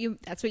 That's what you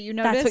noticed?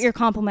 That's what you're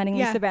complimenting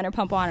Lisa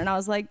Vanderpump on. And I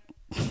was like,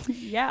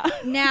 yeah.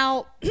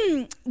 Now,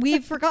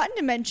 we've forgotten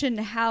to mention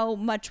how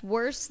much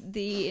worse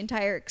the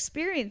entire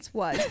experience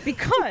was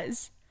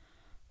because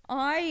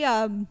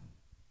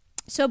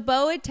so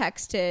Beau had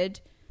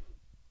texted.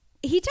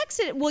 He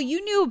texted, well,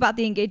 you knew about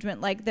the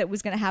engagement, like, that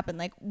was going to happen,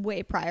 like,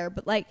 way prior.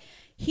 But, like,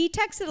 he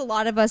texted a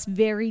lot of us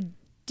very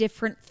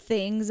different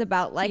things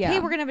about, like, hey,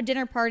 we're going to have a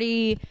dinner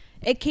party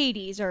at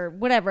Katie's or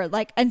whatever.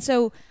 Like, and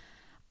so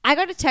I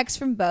got a text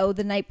from Beau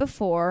the night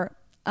before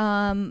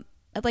at,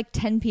 like,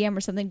 10 p.m.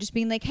 or something, just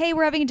being like, hey,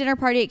 we're having a dinner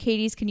party at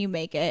Katie's. Can you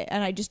make it?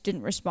 And I just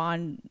didn't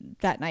respond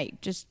that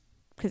night just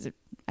because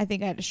I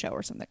think I had a show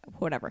or something,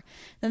 whatever.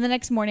 Then the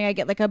next morning I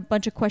get like a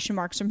bunch of question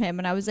marks from him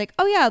and I was like,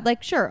 oh yeah,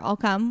 like sure, I'll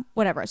come,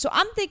 whatever. So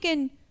I'm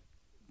thinking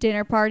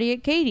dinner party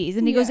at Katie's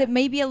and he goes, it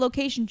may be a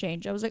location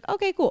change. I was like,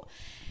 okay, cool.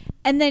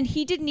 And then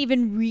he didn't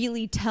even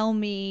really tell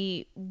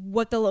me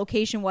what the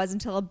location was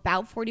until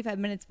about 45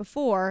 minutes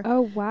before.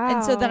 Oh, wow.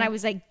 And so then I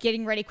was like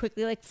getting ready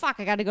quickly, like, fuck,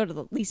 I got to go to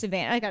the Lisa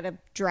Van. I got to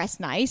dress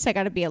nice. I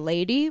got to be a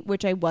lady,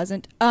 which I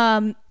wasn't.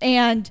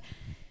 And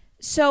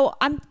so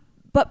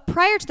but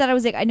prior to that, I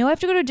was like, I know I have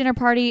to go to a dinner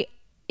party.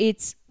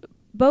 It's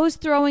Beau's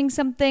throwing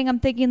something. I'm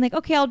thinking like,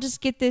 okay, I'll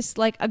just get this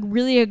like a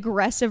really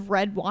aggressive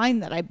red wine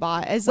that I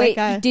bought as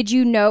did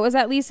you know it was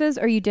at Lisa's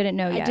or you didn't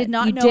know yet? I did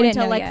not know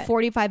until like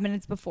 45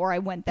 minutes before I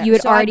went there. You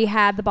had already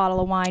had the bottle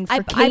of wine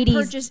for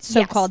Katie's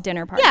so-called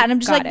dinner party. Yeah, and I'm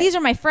just like, these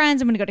are my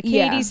friends. I'm going to go to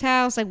Katie's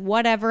house, like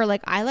whatever.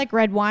 Like I like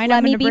red wine.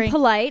 Let me be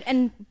polite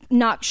and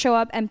not show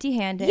up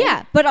empty-handed.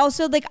 Yeah, but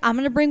also like I'm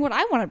going to bring what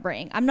I want to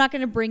bring. I'm not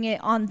going to bring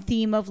it on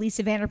theme of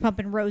Lisa Vanderpump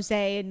and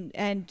rosé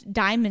and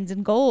diamonds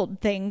and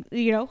gold thing,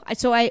 you know.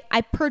 So I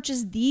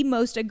purchased the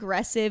most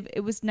aggressive, it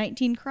was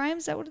 19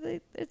 Crimes, is that what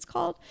it's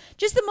called?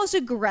 Just the most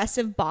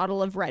aggressive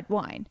bottle of red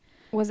wine.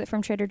 Was it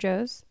from Trader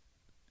Joe's?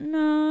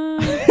 No,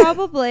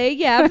 probably.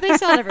 Yeah, but they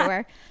sell it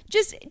everywhere.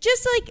 Just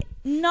like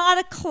not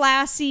a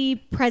classy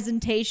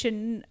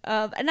presentation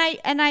of, and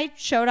I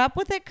showed up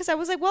with it because I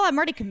was like, well, I'm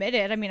already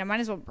committed. I mean, I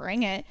might as well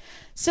bring it.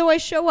 So I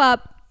show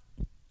up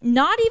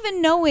not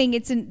even knowing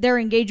it's in their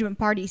engagement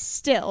party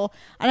still.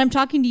 And I'm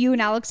talking to you and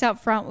Alex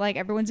out front, like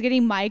everyone's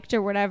getting mic'd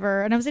or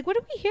whatever. And I was like, what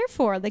are we here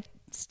for? Like,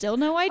 still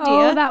no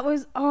idea.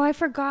 I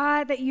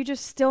forgot that you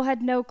just still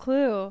had no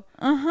clue.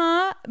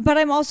 But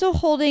I'm also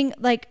holding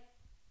like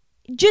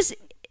just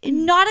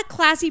not a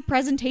classy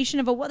presentation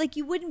of like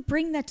you wouldn't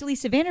bring that to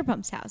Lisa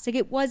Vanderpump's house. Like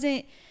it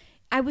wasn't.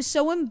 I was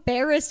so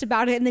embarrassed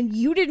about it, and then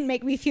you didn't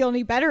make me feel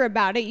any better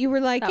about it. You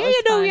were like,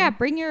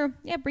 bring your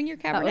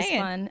Cabernet. That was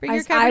fun. Bring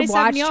your Cabernet.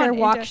 I watched her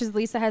walk because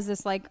Lisa has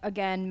this like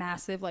again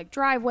massive like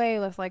driveway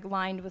with like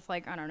lined with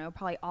like I don't know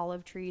probably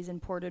olive trees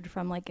imported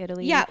from like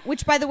Italy. Yeah,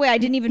 which by the way I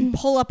didn't even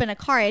pull up in a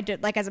car. I had to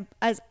like as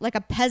like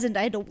a peasant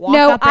I had to walk.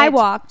 No, I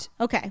walked.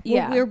 Okay,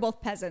 yeah, we were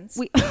both peasants.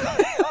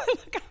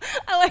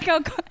 I like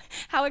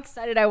how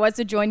excited I was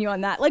to join you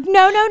on that. Like,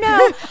 no,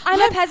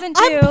 I'm a peasant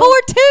too. I'm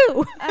poor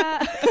too.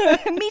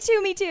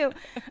 Me too.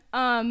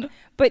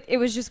 But it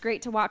was just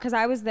great to walk because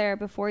I was there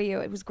before you.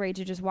 It was great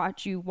to just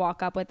watch you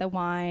walk up with the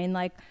wine,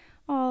 like,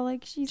 oh,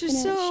 like she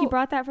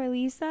brought that for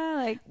Lisa.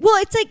 Like,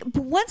 well, it's like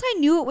once I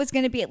knew it was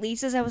going to be at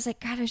Lisa's, I was like,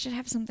 God, I should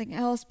have something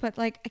else, but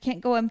like I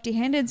can't go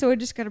empty-handed, so I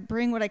just got to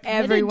bring what I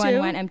committed to. Everyone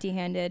went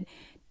empty-handed.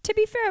 To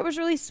be fair, it was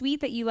really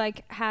sweet that you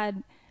like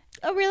had.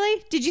 Oh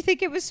really? Did you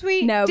think it was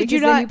sweet? No, did because you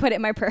not? Then you put it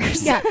in my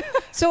purse. Yeah.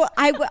 So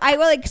I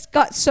like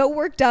got so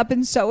worked up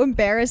and so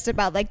embarrassed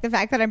about like the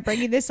fact that I'm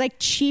bringing this like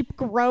cheap,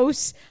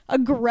 gross,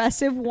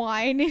 aggressive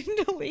wine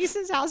into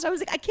Lisa's house. I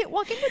was like, I can't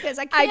walk in with this.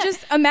 I can't. I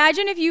just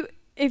imagine if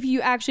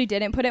you actually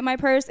didn't put it in my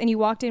purse and you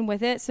walked in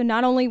with it. So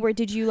not only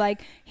did you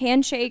like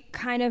handshake,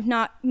 kind of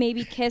not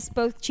maybe kiss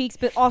both cheeks,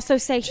 but also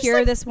say, just here,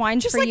 like, this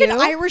wine's for you. Just like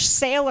an Irish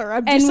sailor.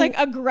 I'm just like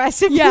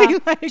aggressively. Yeah,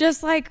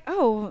 just like,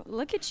 oh,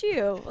 look at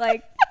you.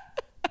 Like.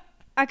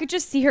 I could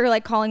just see her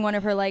like calling one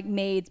of her like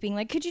maids being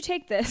like, could you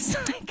take this?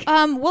 Like,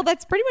 well,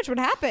 that's pretty much what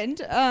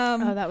happened.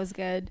 Oh, that was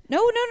good.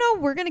 No.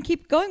 We're going to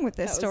keep going with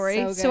this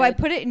story. So I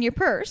put it in your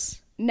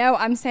purse. No,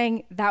 I'm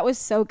saying that was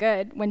so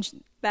good when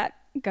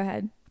go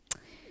ahead.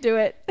 Do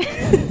it.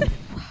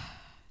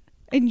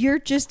 And you're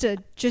just a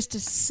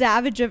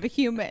savage of a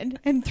human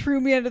and threw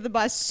me under the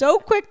bus so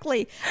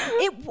quickly.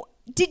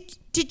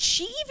 Did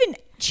she didn't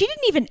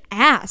even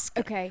ask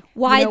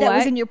why you know that what?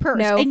 was in your purse.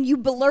 No. And you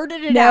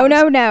blurted it out.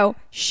 No.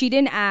 She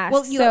didn't ask.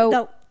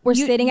 Well, we're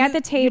sitting at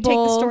the table. You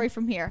take the story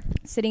from here.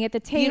 Sitting at the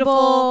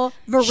table.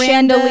 Beautiful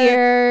veranda.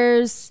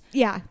 Chandeliers.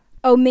 Yeah.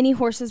 Oh, mini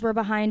horses were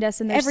behind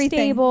us in their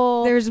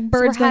stable. There's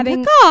birds so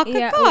going,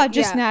 caw,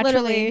 just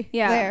naturally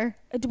there.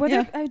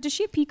 Does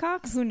she have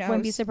peacocks? Who knows?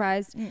 Wouldn't be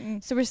surprised.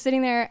 So we're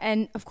sitting there,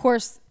 and of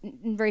course,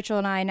 Rachel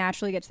and I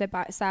naturally get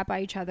sat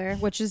by each other,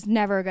 which is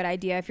never a good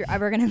idea. If you're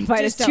ever going to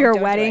invite us to your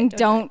wedding,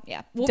 don't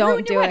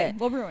do it.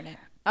 We'll ruin it.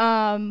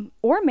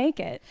 Or make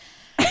it.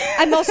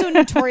 I'm also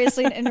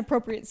notoriously an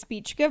inappropriate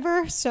speech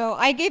giver. So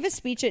I gave a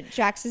speech at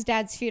Jax's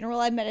dad's funeral.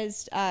 I met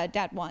his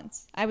dad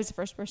once. I was the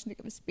first person to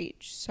give a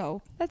speech.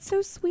 So that's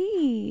so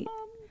sweet.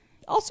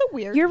 Also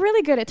weird. You're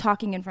really good at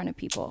talking in front of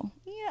people.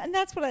 Yeah, and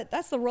that's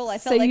the role I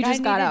felt so like you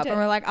just got up and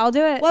were like, I'll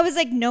do it. Well, I was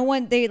like, no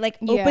one. They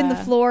opened the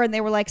floor and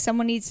they were like,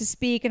 someone needs to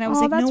speak, and I was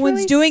like, no one's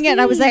really doing sweet. it.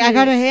 And I was like, I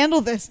gotta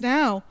handle this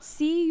now.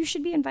 See, you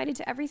should be invited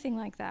to everything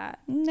like that.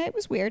 It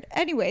was weird.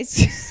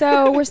 Anyways,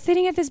 so we're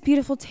sitting at this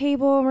beautiful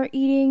table and we're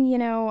eating,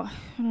 I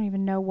don't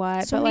even know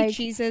what, so but many like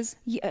cheeses.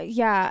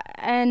 Yeah,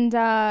 and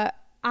I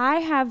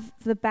have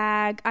the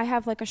bag. I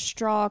have like a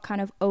straw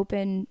kind of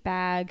open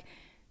bag,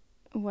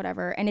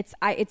 whatever, and it's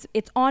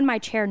on my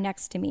chair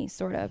next to me,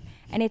 sort of,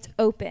 and it's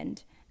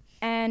opened.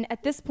 And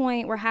at this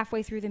point, we're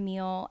halfway through the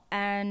meal,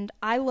 and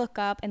I look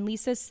up, and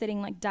Lisa's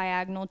sitting like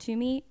diagonal to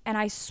me, and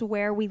I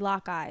swear we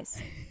lock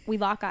eyes.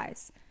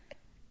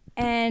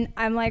 And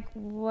I'm like,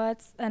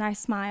 and I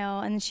smile,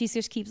 and she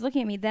just keeps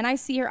looking at me. Then I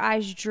see her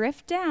eyes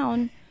drift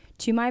down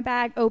to my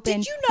bag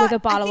open with a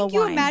bottle of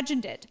wine. You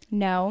imagined it.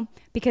 No,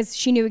 because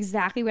she knew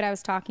exactly what I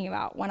was talking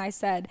about when I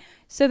said.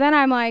 So then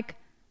I'm like,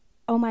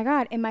 oh my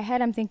God. In my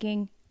head, I'm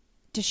thinking,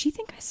 does she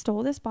think I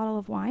stole this bottle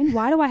of wine?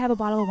 Why do I have a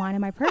bottle of wine in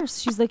my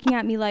purse? She's looking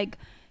at me like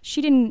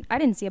I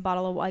didn't see a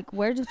bottle of, like,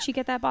 where did she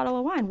get that bottle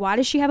of wine? Why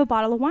does she have a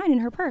bottle of wine in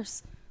her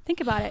purse?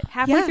 Think about it.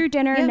 Halfway through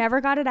dinner,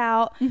 never got it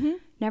out,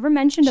 never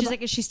mentioned it. She's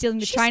like, is she stealing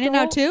the china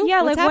now too?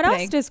 Yeah, What's like happening?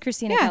 what else does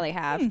Kristina Kelly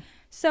have?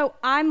 So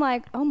I'm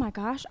like, oh my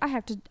gosh, I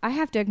have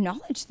to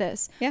acknowledge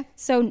this. Yeah.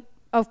 So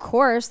of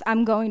course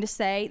I'm going to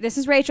say, this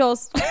is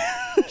Rachel's.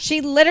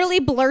 She literally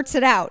blurts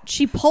it out.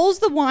 She pulls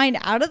the wine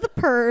out of the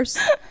purse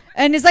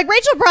and is like,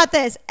 Rachel brought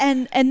this.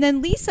 And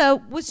then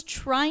Lisa was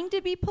trying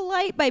to be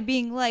polite by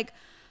being like,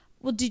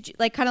 well, did you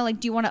like, kind of like,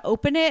 do you want to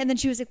open it? And then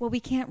she was like, well, we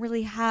can't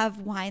really have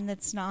wine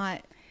that's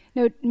not.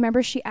 No,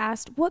 remember she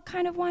asked, what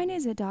kind of wine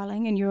is it,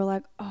 darling? And you were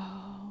like,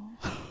 oh.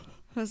 I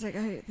was like,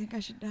 I think I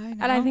should die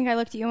now. And I think I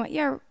looked at you and went,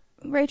 yeah,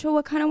 Rachel,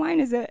 what kind of wine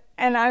is it?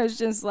 And I was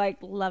just like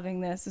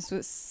loving this. This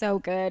was so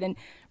good. And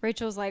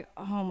Rachel was like,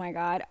 oh my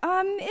God.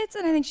 And I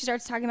think she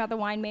starts talking about the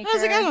winemaker. I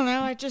was like, I don't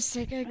know. I just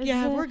like,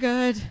 we're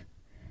good.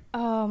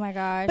 Oh my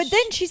gosh. But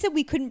then she said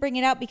we couldn't bring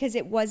it out because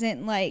it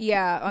wasn't like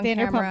on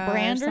Vanderpump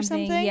brand or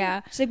something.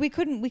 Yeah. She's like,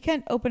 we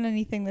can't open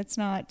anything that's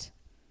not.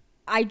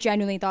 I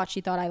genuinely thought she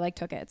thought I like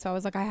took it. So I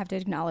was like, I have to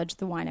acknowledge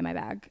the wine in my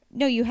bag.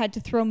 No, you had to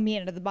throw me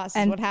under the bus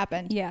is what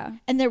happened. Yeah.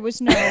 And there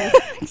was no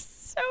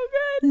so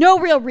good. No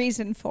real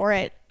reason for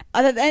it.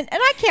 Other than, and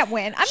I can't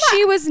win.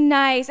 She was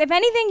nice. If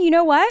anything, you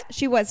know what?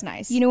 She was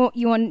nice. You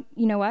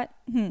know what?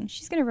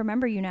 She's gonna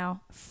remember you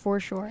now for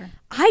sure.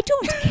 I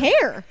don't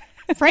care,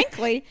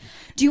 frankly.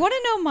 Do you want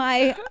to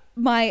know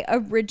my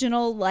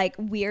original like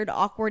weird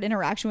awkward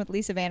interaction with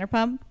Lisa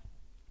Vanderpump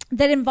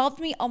that involved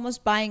me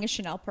almost buying a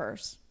Chanel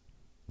purse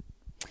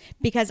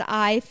because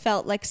I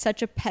felt like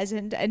such a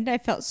peasant and I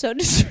felt so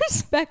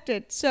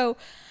disrespected. So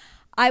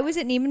I was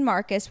at Neiman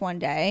Marcus one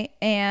day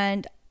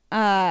and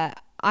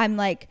I'm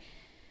like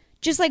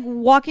just like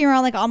walking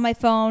around like on my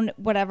phone,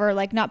 whatever,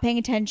 like not paying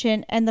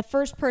attention. And the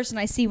first person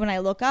I see when I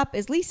look up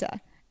is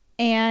Lisa.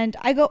 And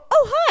I go,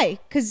 oh, hi.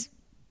 Because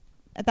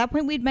at that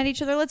point we'd met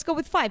each other, let's go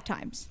with 5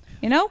 times,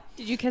 you know?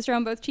 Did you kiss her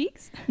on both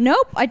cheeks?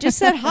 Nope. I just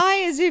said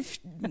hi as if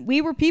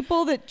we were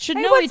people that should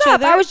know what's each up?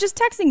 other. I was just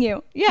texting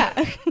you.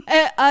 Yeah.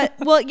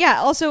 Well, yeah.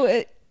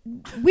 Also,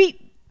 we've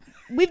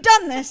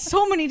done this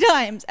so many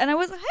times. And I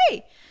was like,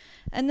 hey.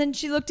 And then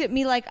she looked at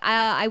me like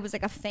I was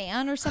like a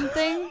fan or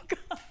something.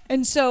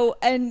 Oh,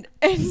 and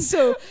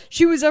so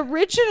she was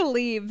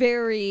originally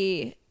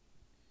very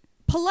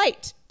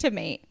polite to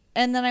me.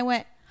 And then I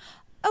went,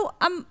 "Oh,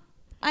 I'm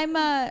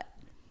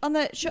on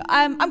the show.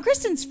 I'm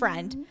Kristen's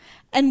friend."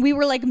 And we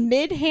were like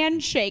mid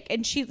handshake,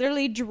 and she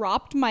literally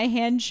dropped my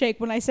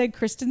handshake when I said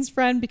Kristen's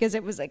friend because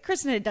it was like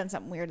Kristen had done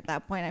something weird at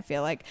that point. I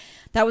feel like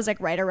that was like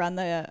right around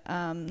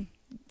the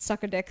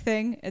suck a dick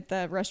thing at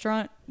the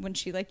restaurant when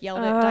she like yelled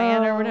at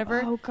Diana or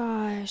whatever. Oh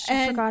gosh,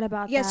 I forgot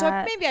about that. Yeah, so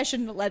maybe I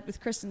shouldn't have led with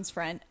Kristen's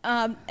friend.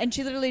 And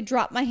she literally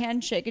dropped my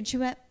handshake and she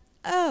went,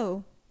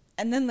 "Oh,"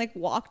 and then like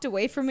walked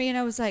away from me, and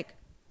I was like,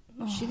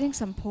 she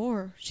thinks I'm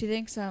poor. She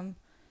thinks I'm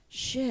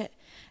shit.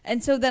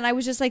 And so then I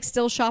was just like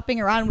still shopping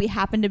around. We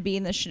happened to be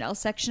in the Chanel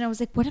section. I was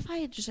like, what if I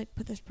had just like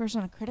put this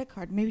person on a credit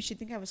card? Maybe she'd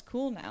think I was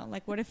cool now.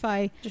 Like, what if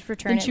I just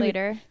return it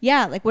later?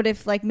 Yeah. Like, what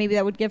if like maybe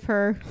that would give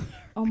her.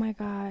 Oh my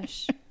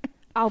gosh.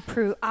 I'll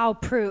prove this. I'll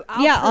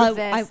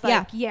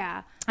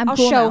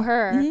cool show now.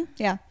 her. Mm-hmm.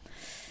 Yeah.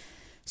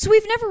 So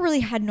we've never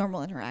really had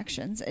normal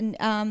interactions, and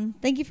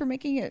thank you for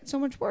making it so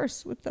much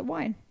worse with the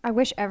wine. I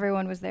wish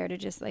everyone was there to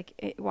just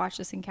like watch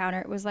this encounter.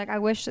 It was like I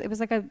wish it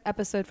was like an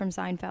episode from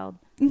Seinfeld.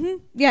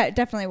 Mm-hmm. Yeah, it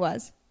definitely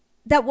was.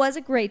 That was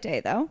a great day,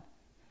 though.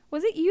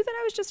 Was it you that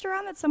I was just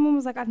around that someone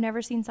was like, "I've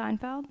never seen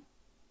Seinfeld"?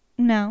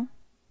 No,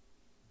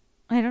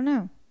 I don't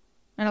know.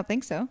 I don't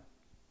think so.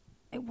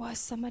 It was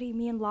somebody.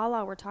 Me and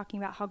Lala were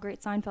talking about how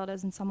great Seinfeld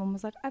is, and someone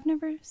was like, "I've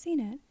never seen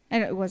it."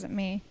 And it wasn't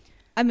me.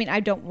 I mean, I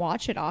don't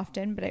watch it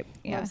often, but Love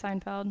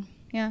Seinfeld.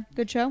 Yeah,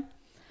 good show.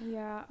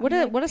 Yeah. What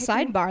a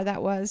sidebar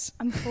that was.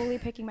 I'm fully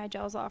picking my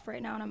gels off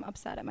right now, and I'm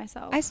upset at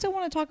myself. I still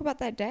want to talk about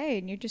that day,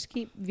 and you just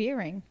keep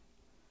veering.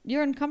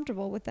 You're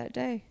uncomfortable with that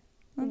day.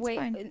 That's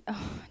fine.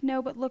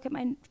 No, but look at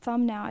my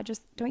thumb now.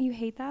 Don't you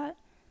hate that?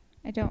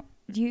 I don't.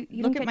 You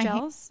don't get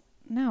gels?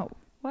 No.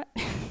 What?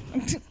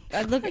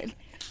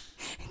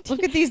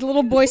 Look at these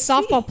little boy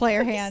softball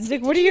player hands.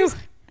 Like, what are you?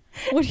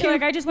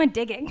 Like I just went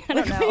digging. I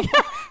don't know.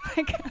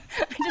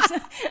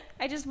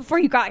 I just before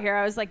you got here,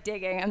 I was like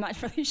digging. I'm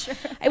not really sure.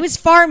 I was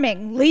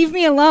farming. Leave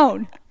me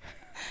alone.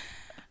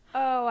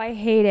 Oh, I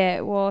hate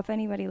it. Well, if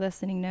anybody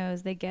listening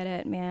knows, they get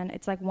it, man.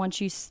 It's like once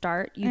you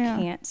start, you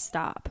can't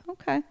stop.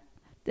 Okay.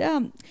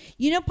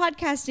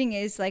 Podcasting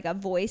is like a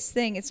voice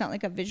thing. It's not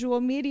like a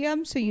visual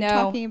medium. So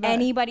talking about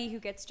anybody who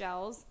gets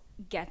gels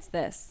gets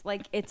this.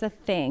 Like it's a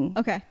thing.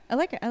 Okay. I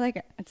like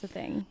it. It's a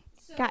thing.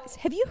 Guys,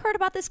 have you heard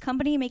about this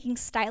company making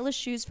stylish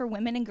shoes for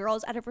women and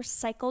girls out of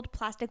recycled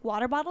plastic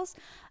water bottles?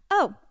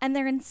 Oh, and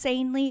they're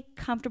insanely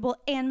comfortable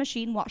and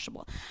machine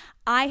washable.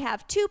 I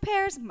have 2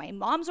 pairs. My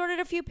mom's ordered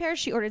a few pairs.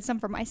 She ordered some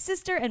for my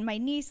sister and my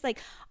niece. Like,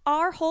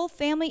 our whole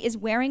family is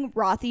wearing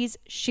Rothy's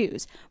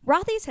shoes.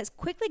 Rothy's has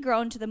quickly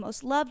grown to the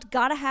most loved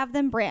Gotta Have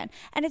Them brand,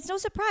 and it's no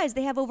surprise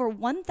they have over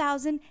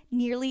 1,000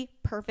 nearly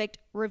perfect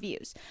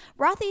reviews.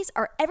 Rothy's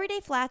are everyday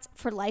flats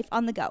for life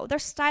on the go. They're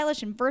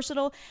stylish and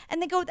versatile,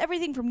 and they go with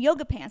everything from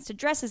yoga pants to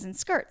dresses and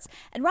skirts.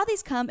 And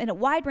Rothy's come in a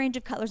wide range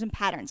of colors and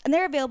patterns, and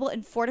they're available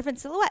in 4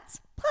 different silhouettes.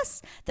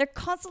 Plus, they're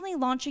constantly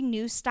launching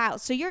new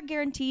styles, so you're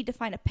guaranteed to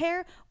find a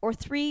pair or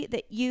 3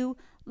 that you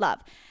love.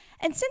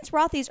 And since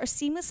Rothy's are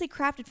seamlessly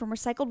crafted from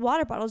recycled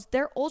water bottles,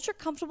 they're ultra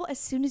comfortable as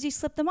soon as you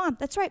slip them on.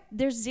 That's right,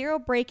 there's 0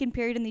 break-in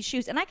period in these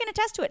shoes, and I can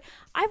attest to it.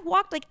 I've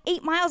walked like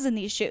 8 miles in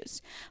these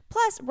shoes.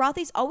 Plus,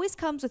 Rothy's always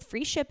comes with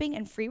free shipping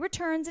and free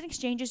returns and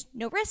exchanges.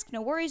 No risk,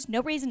 no worries,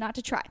 no reason not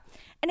to try.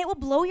 And it will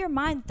blow your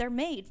mind that they're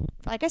made,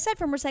 like I said,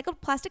 from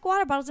recycled plastic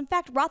water bottles. In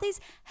fact, Rothy's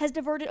has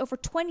diverted over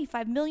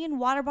 25 million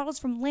water bottles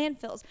from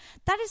landfills.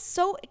 That is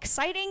so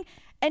exciting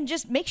and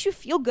just makes you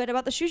feel good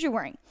about the shoes you're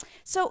wearing.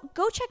 So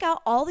go check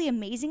out all the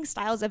amazing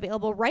styles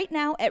available right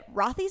now at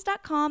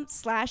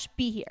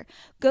rothys.com/behere.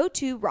 Go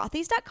to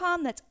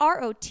rothys.com, that's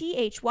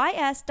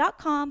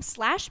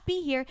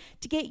rothys.com/behere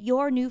to get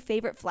your new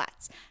favorite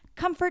flats.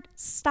 Comfort,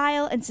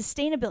 style, and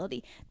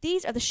sustainability.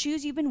 These are the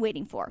shoes you've been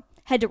waiting for.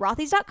 Head to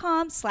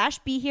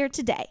rothys.com/behere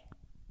today.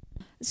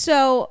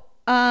 So,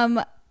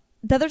 the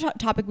other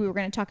topic we were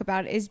going to talk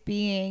about is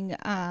being,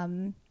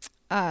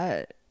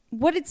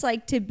 what it's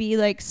like to be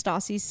like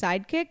Stassi's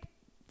sidekick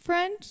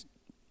friend.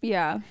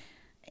 Yeah.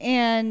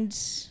 And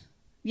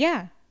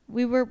yeah,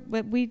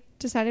 we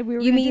decided we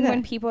were You gonna mean do that.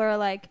 when people are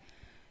like,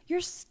 you're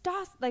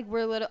Stas, like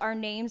our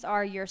names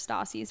are your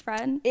Stassi's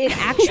friend? It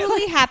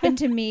actually happened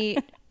to me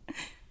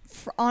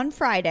on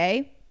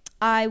Friday.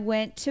 I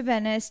went to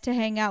Venice to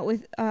hang out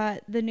with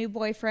the new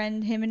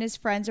boyfriend, him and his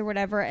friends or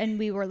whatever. And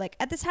we were like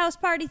at this house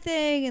party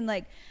thing and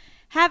like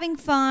having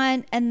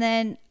fun. And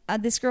then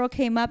this girl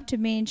came up to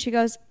me and she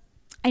goes,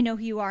 I know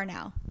who you are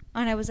now.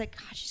 And I was like,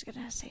 God, she's going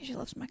to say she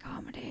loves my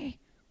comedy.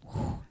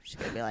 She's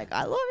going to be like,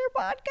 I love your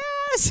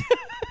podcast.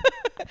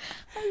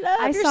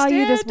 I saw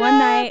you this one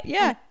night.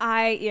 Yeah.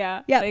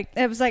 Yeah. Like,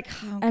 it was like,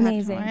 oh, God,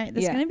 amazing. all right,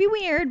 this is going to be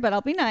weird, but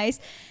I'll be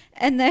nice.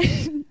 And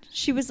then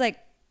she was like,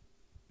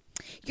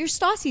 you're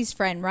Stassi's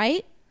friend,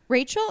 right?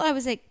 Rachel? I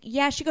was like,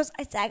 yeah. She goes,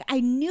 I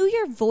knew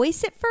your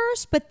voice at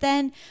first, but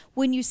then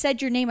when you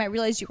said your name, I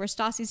realized you were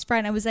Stassi's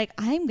friend. I was like,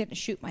 I'm going to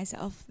shoot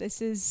myself.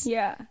 This is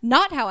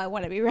not how I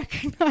want to be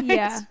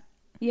recognized.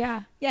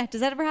 Yeah.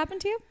 Does that ever happen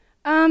to you?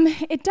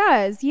 It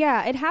does.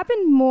 Yeah. It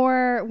happened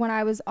more when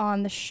I was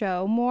on the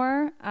show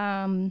more.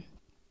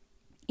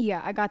 Yeah,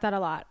 I got that a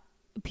lot.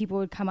 People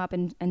would come up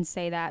and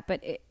say that,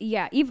 but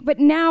but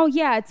now,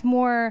 it's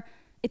more,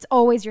 it's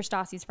always your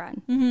Stassi's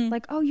friend. Mm-hmm.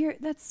 Like, oh,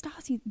 that's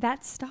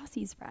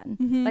Stassi's friend.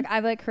 Mm-hmm. Like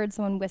I've like heard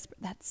someone whisper,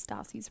 that's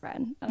Stassi's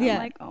friend. And I'm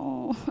like,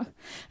 oh,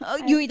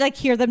 you like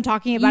hear them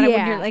talking about it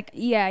when you're like,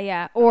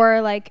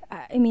 or like,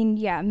 I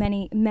mean,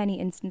 many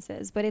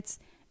instances, but it's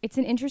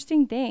an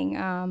interesting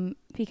thing.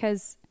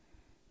 Because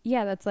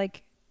that's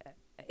like,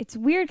 it's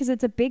weird because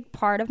it's a big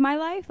part of my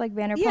life, like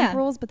Vanderpump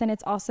Rules, but then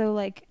it's also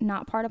like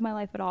not part of my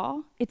life at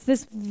all. It's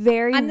this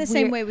very I'm the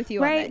same way with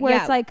you, right? on Where yeah.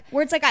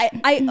 it's like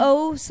I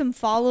owe some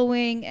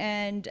following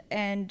and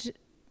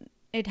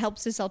it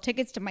helps to sell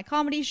tickets to my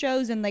comedy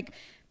shows and like,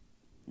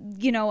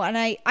 you know, and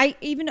I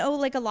even owe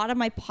like a lot of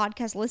my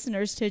podcast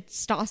listeners to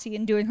Stassi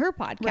and doing her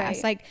podcast.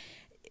 Right. Like,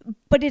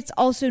 but it's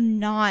also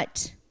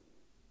not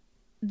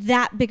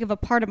that big of a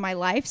part of my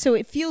life, so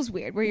it feels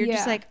weird where you're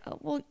just like, oh,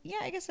 well, yeah,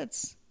 I guess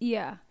it's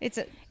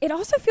it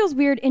also feels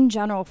weird in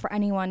general for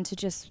anyone to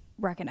just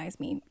recognize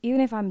me,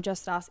 even if I'm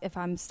just if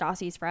I'm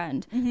Stassi's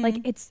friend.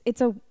 Like it's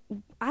a,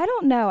 I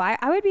don't know,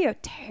 I would be a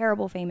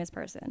terrible famous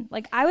person.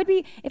 Like I would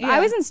be, if I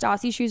was in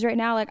Stassi's shoes right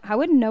now, like I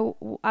wouldn't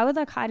know, I would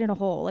like hide in a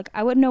hole. Like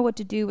I wouldn't know what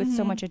to do with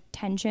so much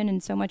attention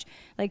and so much,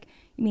 like,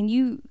 I mean,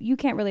 you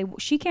can't really,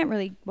 she can't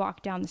really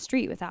walk down the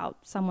street without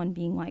someone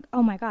being like,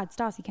 oh my God,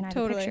 Stassi, can I have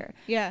a picture?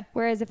 Yeah.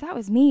 Whereas if that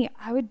was me,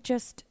 I would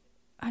just,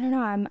 I don't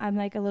know, I'm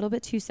like a little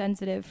bit too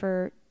sensitive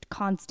for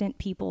constant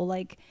people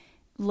like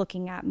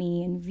looking at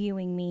me and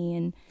viewing me,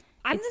 and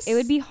it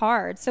would be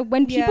hard. So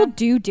when people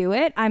do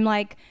it, I'm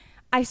like,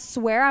 I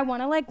swear I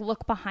want to like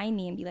look behind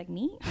me and be like,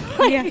 me?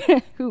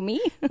 Like, who,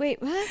 me?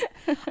 Wait, what?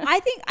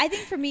 I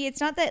think for me, it's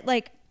not that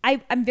like,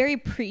 I'm very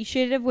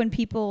appreciative when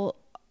people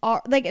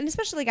are like, and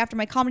especially like after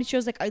my comedy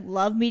shows, like I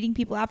love meeting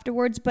people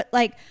afterwards, but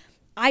like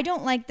I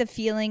don't like the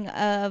feeling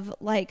of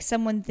like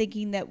someone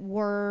thinking that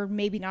we're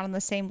maybe not on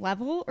the same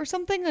level or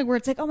something, like where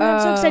it's like, oh my God,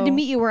 I'm so excited to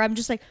meet you, where I'm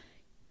just like,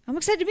 I'm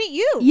excited to meet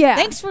you. Yeah.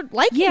 Thanks for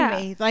liking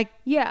me. Like,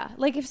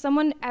 like if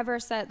someone ever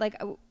said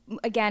like,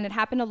 again, it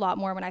happened a lot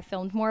more when I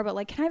filmed more, but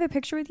like, can I have a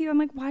picture with you? I'm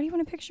like, why do you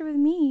want a picture with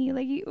me?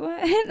 Like,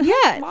 what?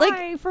 Yeah. Why?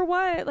 Like, for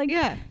what? Like,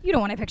 you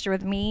don't want a picture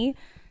with me.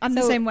 I'm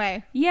the same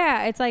way.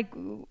 Yeah. It's like,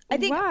 I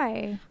think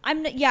why?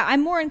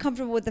 I'm more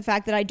uncomfortable with the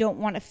fact that I don't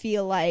want to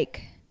feel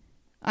like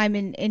I'm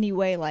in any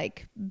way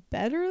like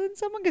better than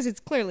someone, because it's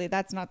clearly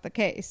that's not the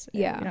case.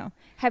 Yeah. You know?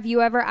 Have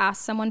you ever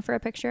asked someone for a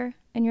picture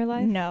in your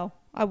life? No.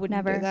 I would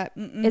never do that.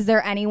 Is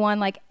there anyone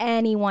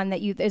that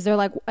you, is there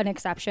like an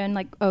exception?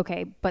 Like,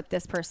 okay, but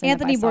this person.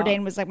 Anthony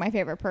Bourdain was like my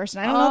favorite person.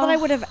 I don't know that I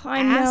would have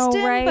asked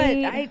him, right?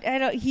 But I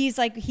don't,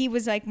 he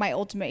was like my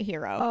ultimate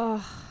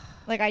hero.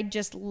 Like I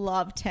just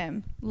loved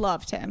him.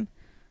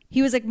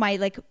 He was like my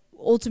like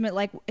ultimate,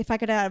 like if I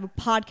could have a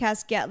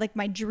podcast guest, like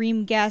my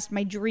dream guest,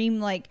 my dream,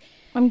 like.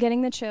 I'm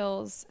getting the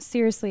chills.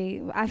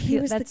 Seriously. I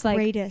feel that's the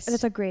greatest.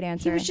 That's a great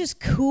answer. He was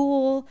just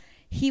cool.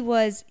 He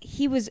was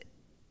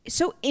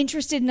so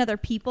interested in other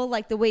people,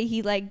 like the way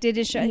he like did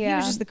his show. He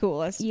was just the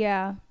coolest.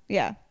 Yeah.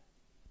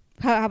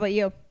 How about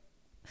you?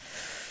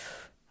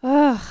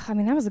 I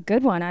mean, that was a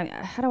good one.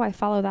 How do I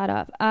follow that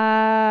up?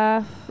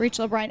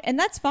 Rachael O'Brien, and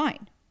that's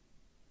fine.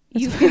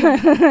 You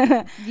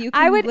can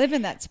live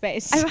in that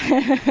space.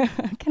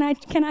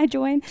 Can I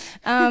join?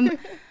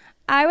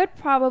 I would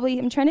probably,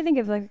 I'm trying to think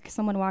of like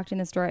someone walked in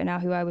the store right now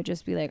who I would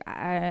just be like,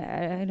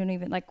 I don't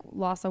even, like,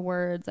 loss of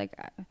words. Like,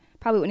 I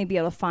probably wouldn't be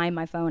able to find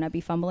my phone. I'd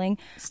be fumbling.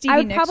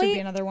 Stevie Nicks would be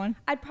another one.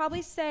 I'd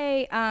probably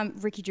say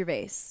Ricky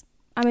Gervais.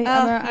 I mean,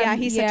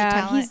 he's such a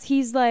talent.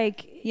 He's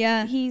like,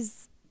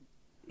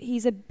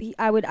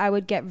 I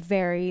would get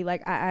very,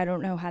 like, I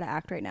don't know how to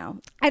act right now.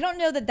 I don't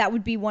know that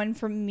would be one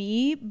for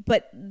me,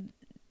 but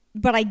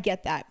I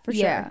get that for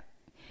sure.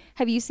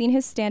 Have you seen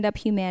his stand-up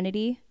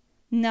Humanity?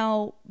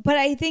 No, but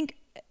I think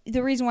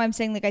the reason why I'm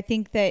saying, like, I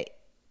think that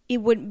it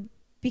wouldn't,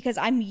 because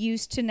I'm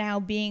used to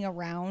now being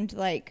around,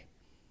 like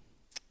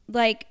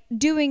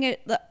doing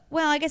it.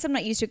 Well, I guess I'm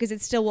not used to it because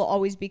it still will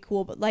always be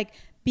cool, but like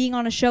being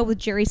on a show with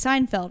Jerry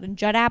Seinfeld and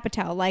Judd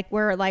Apatow, like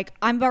where like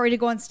I'm about ready to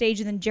go on stage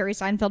and then Jerry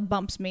Seinfeld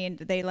bumps me and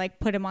they like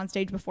put him on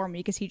stage before me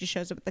because he just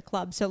shows up at the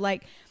club. So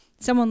like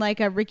someone like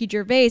a Ricky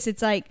Gervais,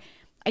 it's like,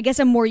 I guess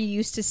I'm more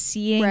used to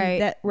seeing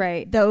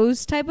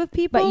those type of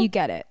people. But you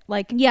get it.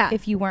 Like,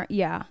 if you weren't,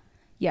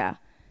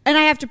 and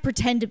I have to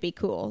pretend to be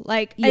cool,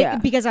 like,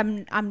 because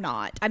I'm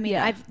not. I mean,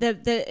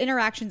 the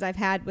interactions I've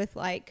had with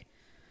like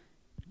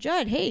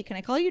Judd, hey, can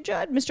I call you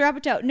Judd? Mr.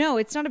 Apatow. No,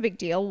 it's not a big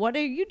deal. What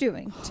are you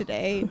doing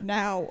today?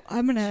 Now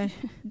I'm gonna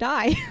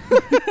die.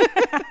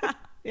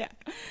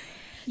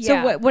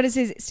 So what is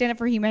his Stand Up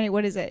for Humanity?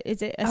 What is it?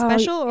 Is it a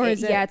special or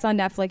is it? Yeah, it's on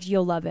Netflix.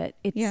 You'll love it.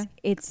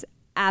 It's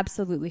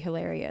absolutely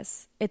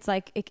hilarious. It's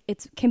like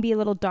it can be a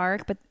little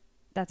dark, but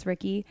that's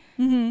Ricky.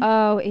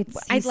 Oh,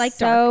 he's like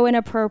so dark.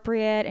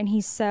 Inappropriate, and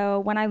he's so.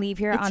 When I leave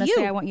here,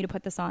 honestly, I want you to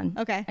put this on.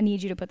 Okay, I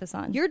need you to put this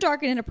on. You're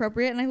dark and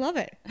inappropriate, and I love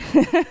it.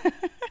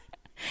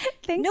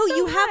 Thanks. No, so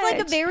you much. have like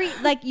a very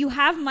like you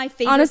have my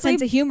favorite honestly,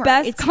 sense of humor.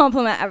 Best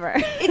compliment ever.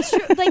 It's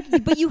true, like,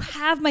 but you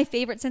have my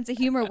favorite sense of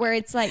humor where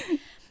it's like,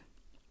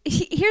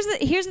 here's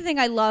the thing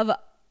I love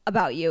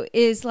about you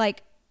is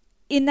like,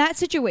 in that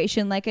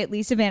situation, like at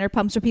Lisa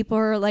Vanderpump, where people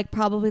are like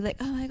probably like,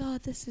 oh my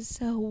God, this is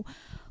so,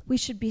 we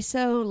should be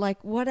so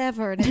like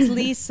whatever, and it's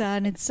Lisa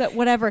and it's so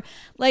whatever.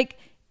 Like,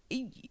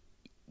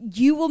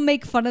 you will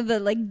make fun of the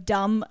like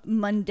dumb,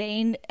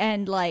 mundane,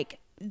 and like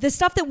the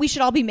stuff that we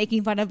should all be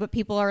making fun of, but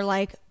people are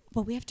like,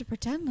 but we have to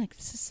pretend like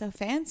this is so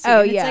fancy. Oh,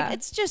 and it's yeah. like,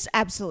 it's just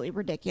absolutely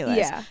ridiculous.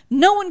 Yeah.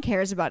 No one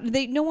cares about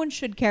it. No one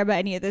should care about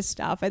any of this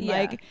stuff. And Yeah.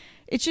 like,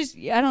 it's just,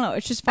 I don't know.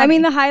 It's just funny. I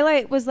mean, the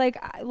highlight was like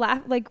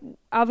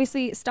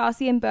obviously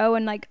Stassi and Bo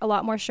and like a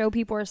lot more show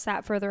people were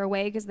sat further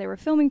away because they were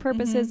filming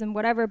purposes and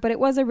whatever. But it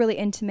was a really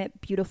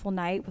intimate, beautiful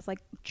night with like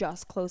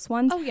just close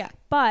ones. Oh, yeah.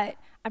 But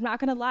I'm not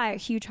gonna lie, a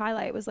huge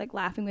highlight was like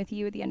laughing with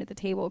you at the end of the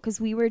table because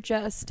we were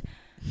just.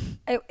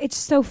 It's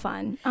so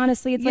fun.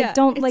 Honestly, it's like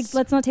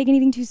let's not take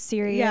anything too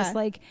serious. Yeah.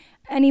 Like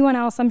anyone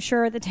else, I'm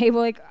sure at the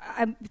table, like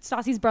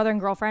Stassi's brother and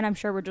girlfriend, I'm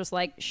sure we're just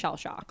like shell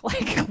shock.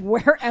 Like,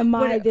 where am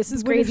I? This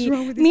is crazy.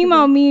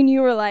 Meanwhile, me and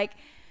you were like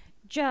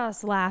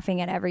just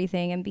laughing at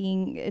everything and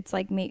being. It's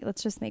like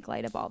let's just make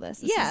light of all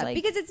this. This is like,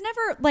 because it's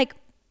never like.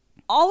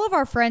 All of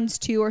our friends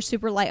too are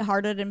super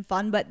lighthearted and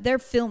fun, but they're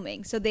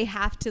filming, so they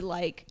have to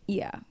like.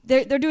 Yeah.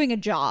 They're doing a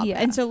job,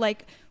 and so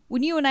like.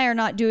 When you and I are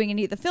not doing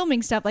any of the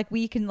filming stuff, like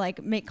we can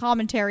like make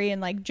commentary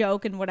and like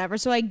joke and whatever.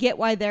 So I get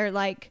why they're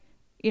like,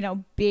 you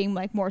know, being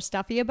like more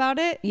stuffy about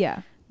it.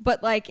 Yeah.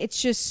 But like,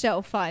 it's just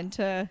so fun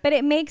to. But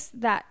it makes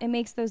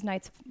those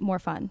nights more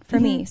fun for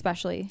me,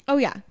 especially. Oh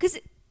yeah. Cause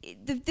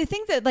the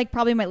thing that like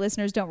probably my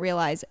listeners don't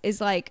realize is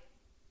like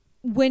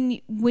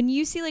when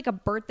you see like a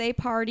birthday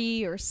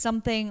party or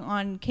something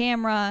on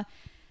camera,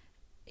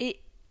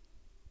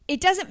 it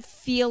doesn't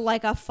feel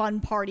like a fun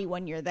party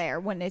when you're there,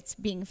 when it's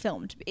being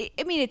filmed.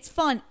 I mean, it's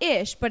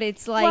fun-ish, but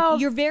it's like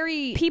you're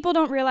very... People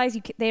don't realize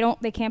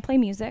they can't play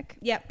music.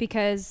 Yep.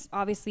 Because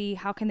obviously,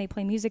 how can they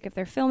play music if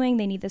they're filming?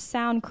 They need the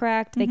sound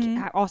correct. They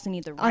also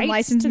need the rights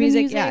unlicensed to the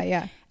music.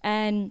 Yeah.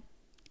 And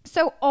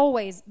so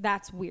always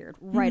that's weird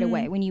right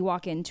away when you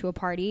walk into a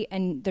party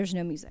and there's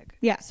no music.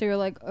 Yeah. So you're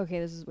like, okay,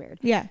 this is weird.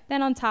 Yeah.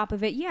 Then on top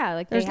of it,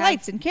 like there's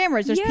lights and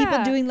cameras. There's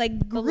people doing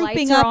like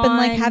grouping up and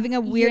like having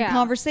a weird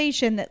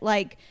conversation that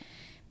like,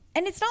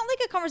 and it's not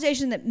like a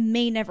conversation that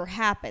may never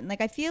happen. Like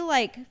I feel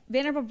like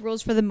Vanderpump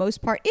Rules for the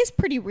most part is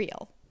pretty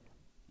real.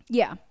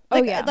 Yeah.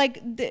 Like,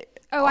 like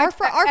our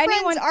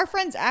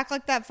friends act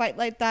like that, fight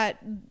like that,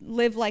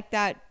 live like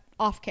that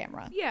off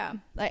camera. Yeah.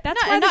 Like,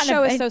 that's why the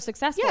show is so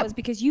successful is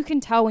because you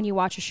can tell when you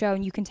watch a show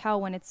and you can tell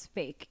when it's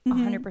fake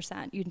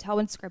 100%. You can tell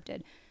when it's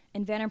scripted.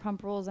 In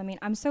Vanderpump Rules, I mean,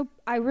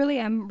 I really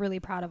am really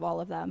proud of all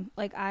of them.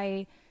 Like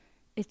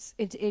it's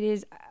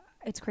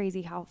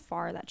crazy how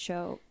far that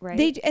show, right?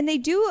 They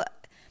do,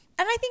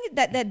 and I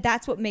think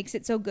that's what makes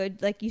it so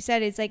good. Like you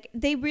said, it's like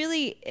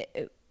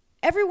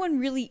everyone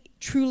really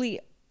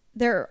truly,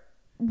 they're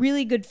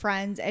really good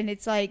friends, and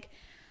it's like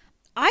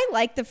I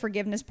like the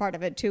forgiveness part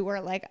of it too,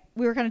 where like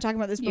we were kind of talking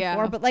about this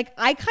before, but like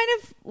I kind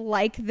of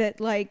like that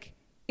like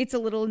it's a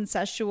little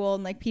incestual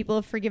and like people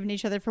have forgiven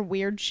each other for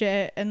weird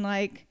shit, and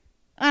like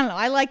I don't know,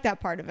 I like that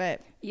part of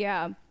it.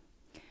 Yeah.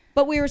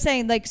 But we were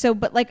saying like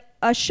but like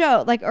a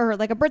show like or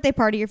like a birthday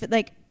party or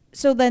like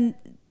so then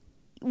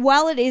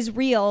while it is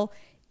real,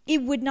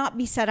 it would not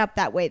be set up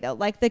that way though.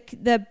 Like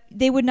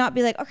they would not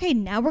be like, okay,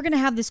 now we're gonna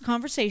have this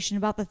conversation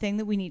about the thing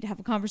that we need to have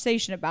a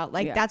conversation about.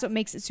 Like that's what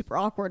makes it super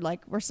awkward.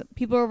 Like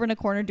people are over in a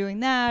corner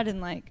doing that,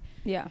 and like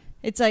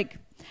it's like,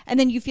 and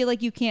then you feel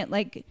like you can't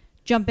like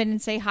jump in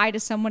and say hi to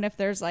someone if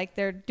there's like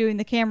they're doing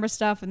the camera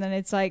stuff, and then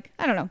it's like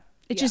I don't know.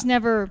 It just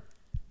never.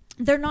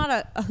 They're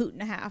not a hoot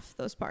and a half.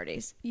 Those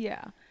parties.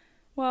 Yeah.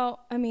 Well,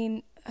 I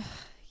mean,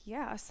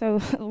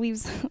 so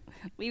leaves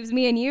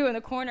me and you in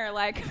the corner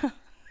like.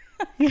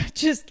 Yeah,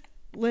 just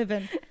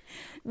living.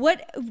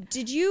 What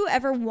did you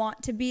ever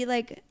want to be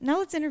like? Now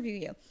let's interview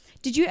you.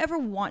 Did you ever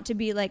want to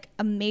be like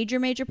a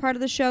major part of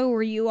the show? Or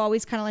were you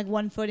always kind of like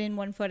 1 foot in,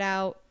 1 foot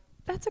out?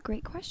 That's a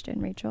great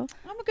question, Rachel.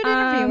 I'm a good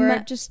interviewer.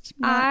 Just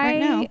not right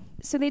now.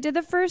 So they did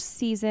the first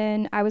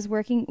season.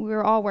 We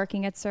were all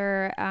working at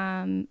SUR.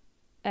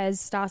 As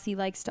Stassi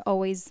likes to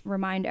always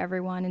remind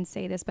everyone and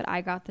say this, but I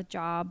got the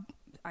job.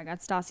 I got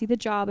Stassi the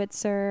job at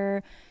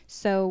SUR.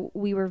 So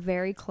we were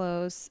very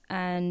close,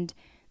 and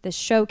the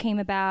show came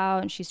about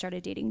and she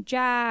started dating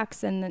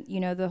Jax, and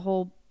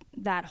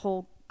that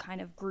whole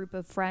kind of group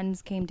of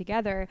friends came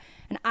together,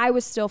 and I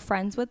was still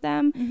friends with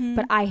them,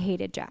 but I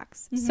hated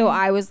Jax. So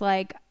I was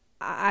like,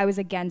 I was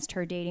against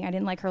her dating. I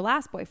didn't like her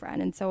last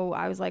boyfriend. And so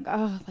I was like,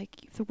 oh, like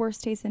the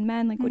worst taste in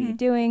men. Like, what are you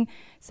doing?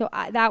 So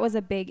that was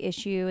a big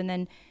issue. And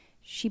then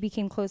she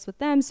became close with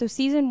them. So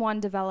season 1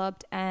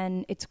 developed,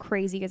 and it's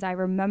crazy because I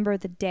remember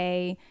the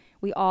day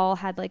we all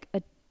had like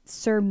a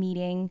SUR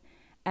meeting,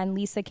 and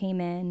Lisa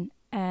came in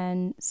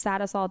and sat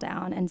us all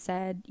down and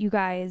said, you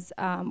guys,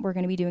 we're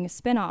going to be doing a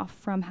spinoff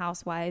from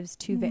Housewives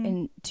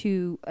to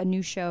a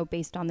new show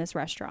based on this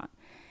restaurant.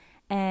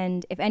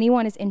 And if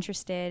anyone is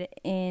interested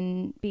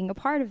in being a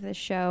part of this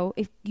show,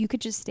 if you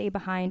could just stay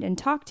behind and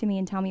talk to me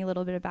and tell me a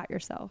little bit about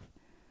yourself.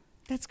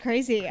 That's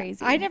crazy.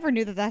 I never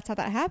knew that's how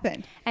that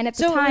happened. And at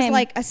the time, it was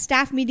like a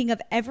staff meeting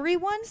of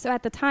everyone? So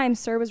at the time,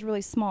 SUR was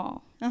really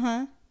small.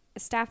 A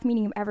staff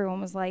meeting of everyone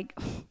was like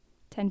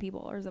 10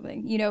 people or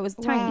something. You know, it was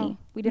tiny.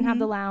 We didn't have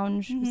the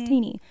lounge. It was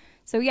teeny.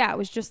 So yeah, it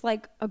was just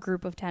like a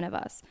group of 10 of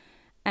us.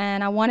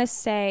 And I want to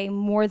say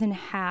more than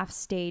half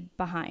stayed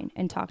behind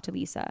and talked to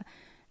Lisa.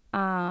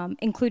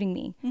 including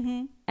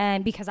me.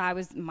 And because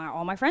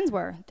all my friends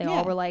were, they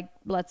all were like,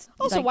 let's.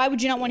 Also, like, why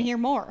would you not want to hear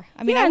more?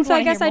 I mean, yeah, and so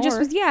I guess I just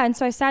was, and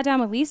so I sat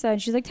down with Lisa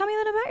and she's like, tell me a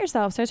little about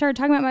yourself. So I started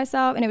talking about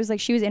myself, and it was like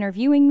she was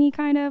interviewing me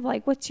kind of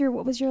like, what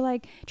was your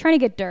like, trying to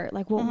get dirt,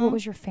 like what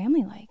was your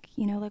family like,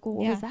 you know, like what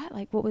was that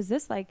like, what was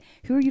this like,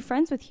 who are you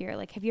friends with here,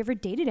 like have you ever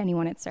dated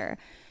anyone at SUR?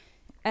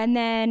 And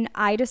then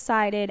I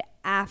decided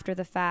after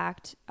the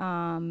fact,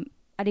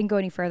 I didn't go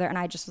any further, and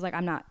I just was like, I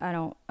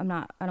don't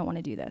want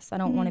to do this. I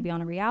don't want to be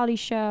on a reality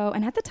show.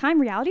 And at the time,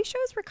 reality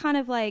shows were kind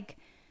of like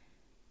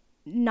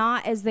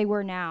not as they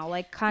were now,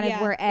 like kind of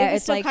where it was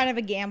it's still like kind of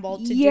a gamble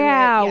to do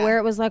it. Where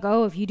it was like,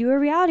 oh, if you do a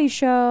reality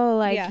show,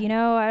 like, you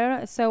know, I don't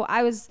know. So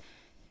I was,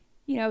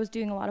 you know, I was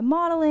doing a lot of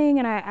modeling,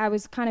 and I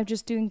was kind of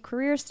just doing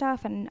career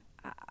stuff, and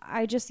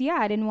I just,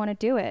 I didn't want to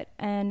do it.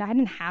 And I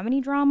didn't have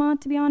any drama,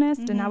 to be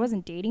honest, and I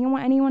wasn't dating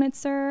anyone at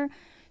SUR.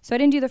 So I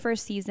didn't do the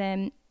first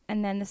season.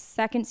 And then the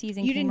second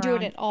season You didn't do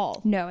it at all?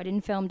 No, I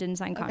didn't film, didn't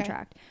sign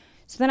contract.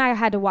 So then I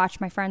had to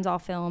watch my friends all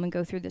film and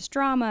go through this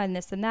drama and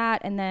this and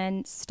that. And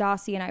then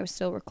Stassi and I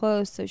still were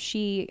close. So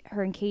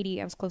her and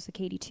Katie, I was close to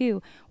Katie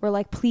too, were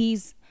like,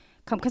 please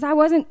come. Because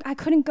I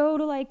couldn't go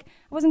to I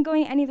wasn't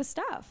going to any of the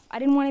stuff. I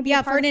didn't want to be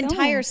a part for an of filming.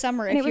 entire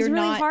summer. And if it was you're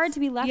really not, hard to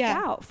be left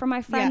out from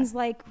my friends'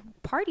 like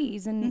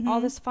parties and all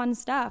this fun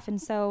stuff.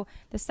 And so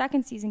the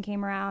second season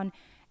came around,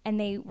 and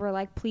they were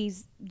like,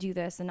 please do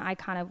this. And I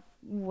kind of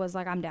was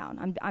like, I'm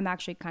down. I'm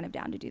actually kind of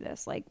down to do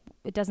this. Like,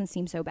 it doesn't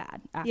seem so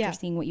bad after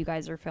seeing what you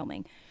guys are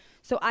filming.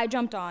 So I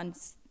jumped on,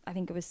 I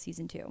think it was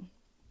season 2.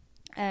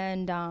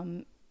 And, I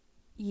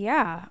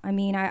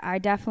mean, I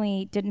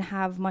definitely didn't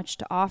have much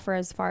to offer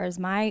as far as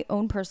my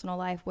own personal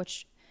life,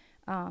 which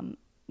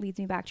leads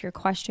me back to your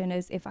question,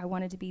 is if I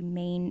wanted to be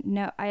main.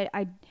 No,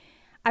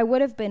 I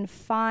would have been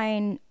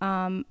fine.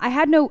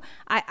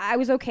 I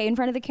was okay in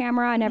front of the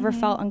camera. I never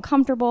felt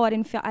uncomfortable. I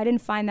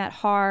didn't find that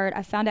hard.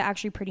 I found it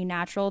actually pretty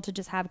natural to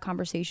just have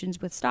conversations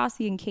with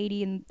Stassi and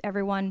Katie and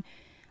everyone.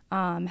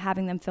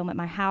 Having them film at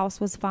my house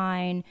was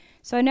fine.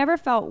 So I never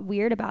felt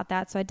weird about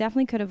that. So I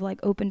definitely could have like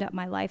opened up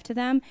my life to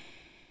them.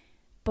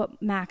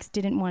 But Max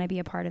didn't want to be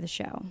a part of the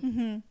show.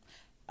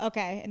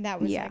 Okay. And that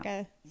was like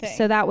a thing.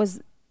 So that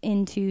was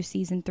into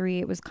season 3.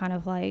 It was kind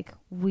of like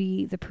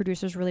the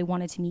producers really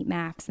wanted to meet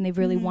Max, and they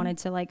really wanted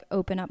to like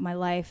open up my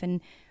life,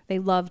 and they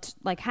loved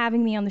like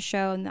having me on the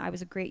show, and I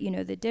was a great,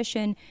 the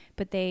addition.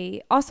 But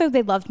they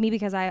loved me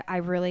because I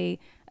really,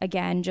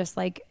 again, just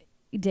like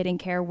didn't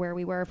care where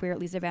we were. If we were at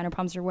least at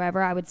Vanderpumps or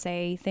wherever, I would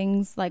say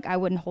things like I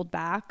wouldn't hold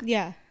back.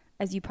 Yeah.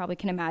 As you probably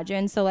can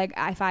imagine. So like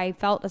if I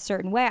felt a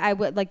certain way, I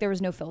would, like, there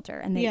was no filter,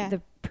 and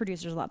the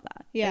producers love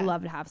that. They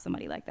love to have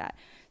somebody like that.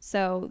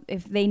 So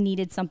if they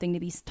needed something to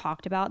be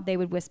talked about, they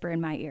would whisper in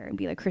my ear and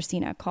be like,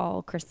 Kristina,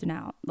 call Kristen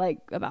out, like,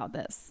 about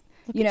this.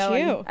 Look at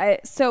you.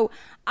 So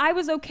I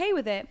was okay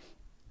with it,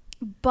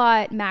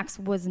 but Max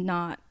was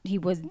not.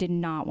 Did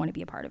not want to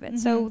be a part of it.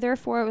 So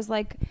therefore, it was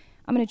like,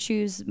 I'm going to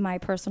choose my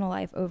personal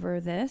life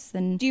over this.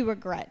 And do you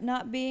regret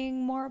not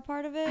being more a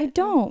part of it? I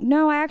don't.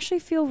 No, I actually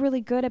feel really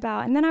good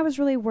about. And then I was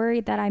really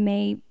worried that I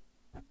may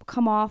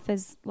come off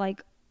as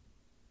like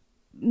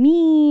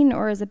mean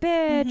or as a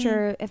bitch,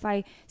 or if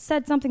I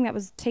said something that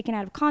was taken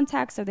out of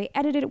context or they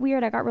edited it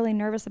weird. I got really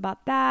nervous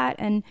about that.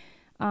 And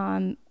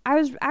I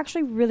was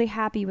actually really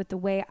happy with the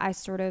way I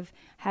sort of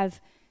have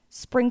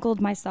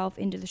sprinkled myself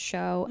into the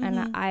show,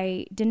 and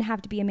I didn't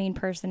have to be a main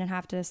person and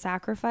have to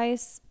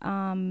sacrifice.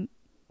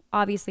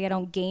 Obviously I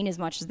don't gain as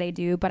much as they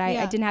do, but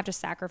I didn't have to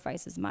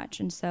sacrifice as much.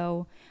 And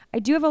so I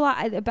do have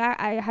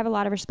I have a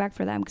lot of respect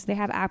for them, because they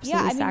have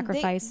absolutely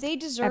sacrificed they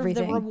deserve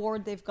everything. The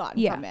reward they've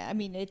gotten from it. I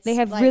mean, they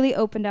have really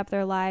opened up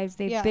their lives.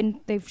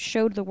 They've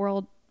showed the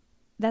world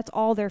that's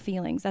all their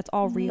feelings. That's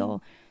all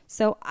real.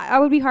 So I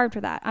would be hard for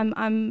that.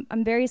 I'm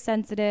very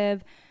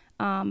sensitive.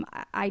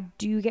 I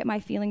do get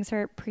my feelings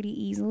hurt pretty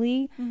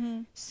easily.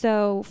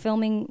 So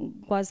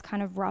filming was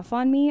kind of rough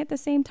on me at the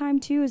same time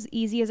too. As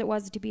easy as it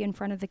was to be in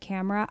front of the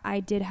camera,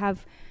 I did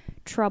have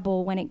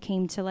trouble when it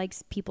came to like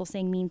people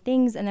saying mean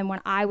things. And then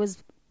when I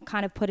was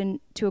kind of put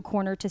into a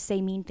corner to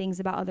say mean things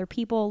about other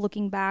people,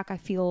 looking back, I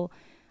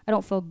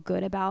don't feel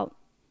good about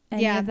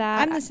any of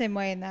that. I'm the same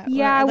way in that.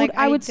 Yeah,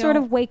 I would sort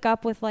of wake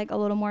up with like a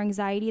little more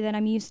anxiety than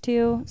I'm used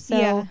to.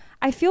 So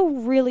I feel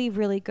really,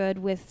 really good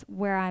with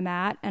where I'm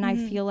at. And I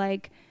feel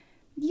like,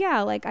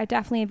 like I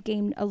definitely have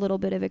gained a little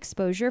bit of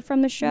exposure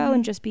from the show,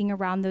 and just being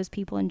around those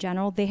people in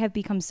general. They have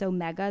become so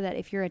mega that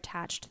if you're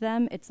attached to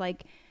them, it's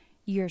like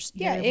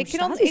it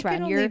can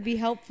only be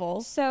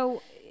helpful.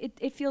 So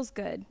it feels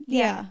good.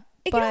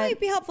 It can only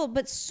be helpful,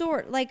 but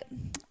I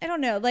don't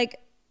know, like,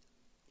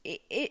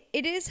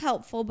 it is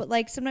helpful, but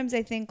like sometimes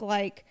I think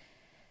like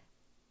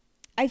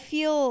I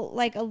feel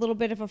like a little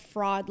bit of a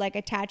fraud, like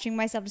attaching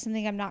myself to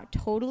something I'm not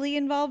totally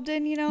involved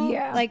in,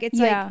 like it's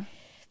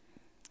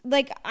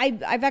like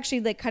I've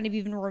actually like kind of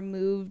even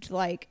removed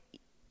like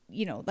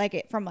like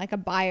it from like a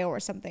bio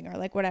or something, or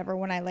like whatever,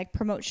 when I like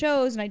promote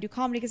shows and I do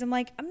comedy, because I'm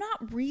like, I'm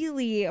not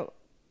really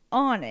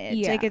on it.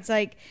 Yeah. Like, it's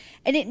like,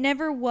 and it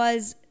never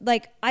was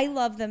like, I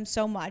love them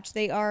so much.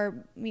 They are,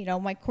 you know,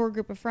 my core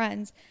group of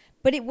friends,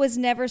 but it was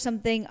never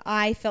something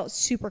I felt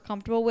super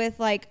comfortable with.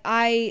 Like,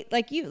 I'm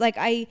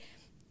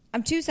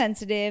too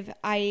sensitive.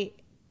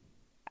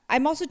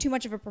 I'm also too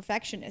much of a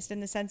perfectionist in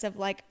the sense of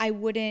like, I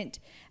wouldn't,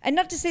 and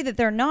not to say that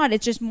they're not,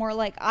 it's just more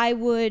like I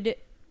would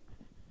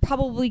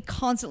probably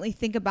constantly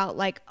think about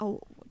like,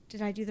 oh,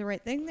 did I do the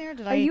right thing there?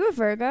 Are you a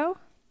Virgo?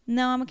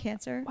 No, I'm a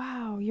Cancer.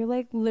 Wow, you're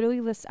like literally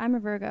I'm a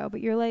Virgo,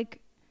 but you're like,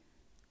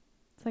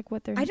 it's like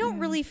what they're I don't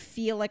really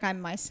feel like I'm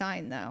my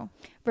sign though.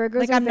 Virgos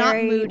like, are I'm not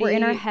very, moody. we're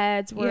in our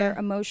heads, we're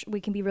Yeah. we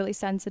can be really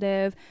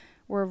sensitive,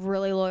 we're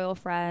really loyal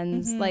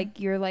friends. Like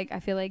you're like, I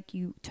feel like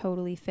you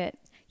totally fit.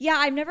 Yeah,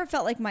 I've never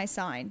felt like my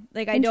sign.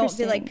 Like, I don't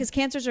feel like, because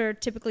Cancers are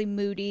typically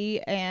moody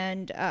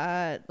and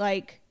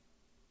like,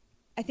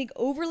 I think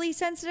overly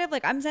sensitive.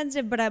 Like, I'm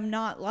sensitive, but I'm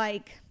not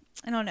like,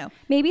 I don't know.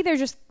 Maybe they're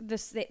just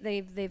this.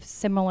 They've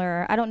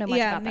similar. I don't know much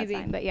about that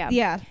sign, but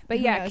yeah. But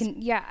yeah,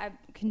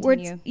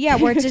 continue.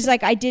 Where it's just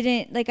like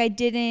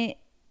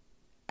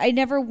I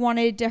never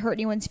wanted to hurt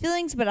anyone's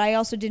feelings, but I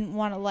also didn't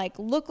want to like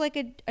look like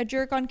a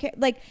jerk on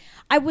like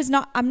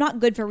I'm not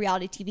good for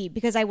reality TV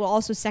because I will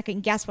also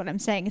second guess what I'm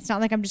saying. It's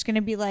not like I'm just going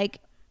to be like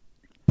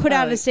put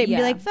out a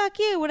statement and be like, fuck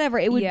you, whatever.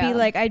 It would be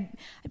like, I'd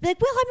be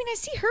like, well, I mean, I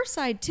see her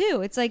side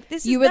too. It's like,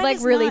 you would like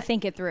really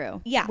think it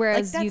through. Yeah.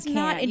 Whereas like, that's you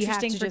not can't.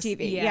 interesting for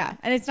TV. Yeah.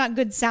 And it's not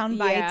good sound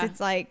bites. It's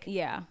like,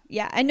 yeah.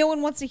 And no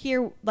one wants to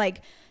hear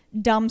like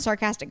dumb,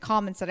 sarcastic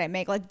comments that I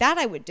make. Like that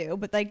I would do,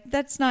 but like,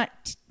 that's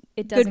not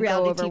it doesn't good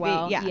reality go over TV.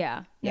 well.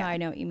 Yeah. No, I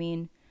know what you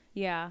mean.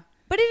 Yeah.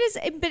 But it is,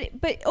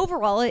 but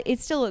overall,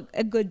 it's still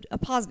a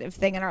positive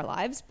thing in our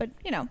lives. But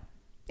you know,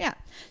 yeah.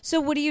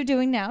 So what are you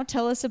doing now?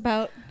 Tell us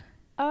about.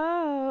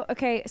 Oh,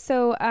 okay.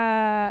 So,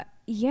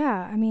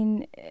 yeah. I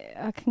mean,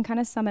 I can kind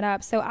of sum it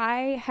up. So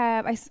I've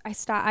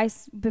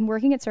been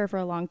working at SUR for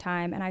a long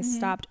time, and I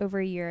stopped over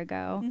a year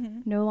ago.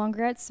 No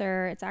longer at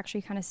SUR. It's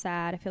actually kind of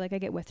sad. I feel like I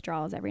get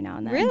withdrawals every now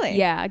and then. Really?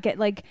 Yeah.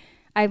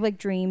 I have like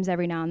dreams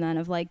every now and then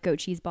of like goat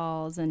cheese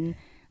balls and.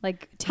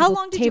 Like how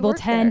long did you work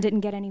 10 there? didn't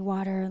get any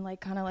water and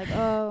like kind of like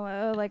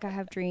oh like I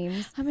have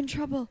dreams. I'm in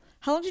trouble.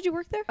 How long did you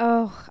work there?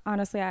 Oh,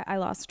 honestly, I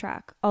lost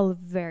track a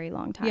very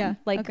long time. Yeah.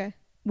 Like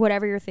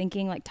whatever you're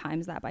thinking, like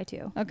times that by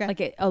 2. Okay.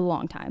 Like a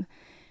long time.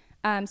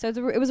 So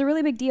it was a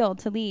really big deal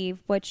to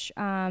leave. Which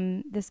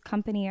this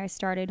company I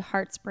started,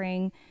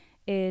 Heartspring,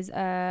 is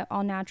a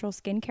all natural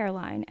skincare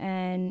line,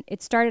 and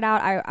it started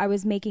out I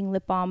was making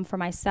lip balm for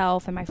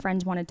myself and my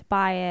friends wanted to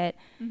buy it,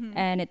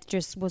 and it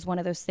just was one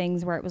of those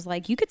things where it was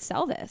like, you could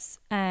sell this,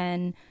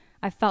 and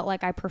I felt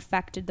like I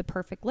perfected the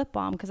perfect lip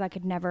balm because I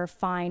could never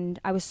find,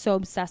 I was so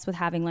obsessed with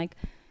having like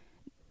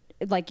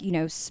you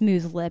know,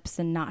 smooth lips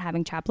and not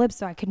having chapped lips,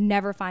 so I could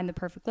never find the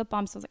perfect lip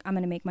balm. So I was like, I'm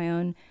gonna make my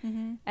own.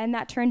 And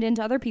that turned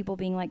into other people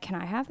being like, can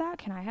I have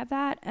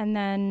that? And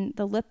then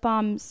the lip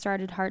balm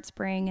started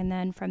Heartspring, and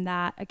then from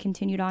that I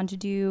continued on to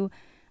do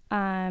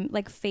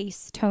like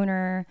face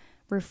toner,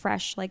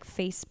 refresh, like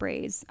face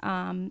sprays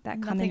that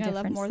come in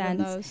different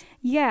scents.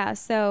 Yeah,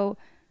 so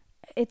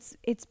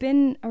it's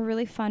been a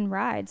really fun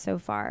ride so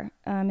far.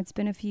 It's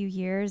been a few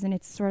years, and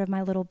it's sort of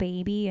my little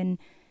baby, and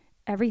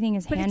everything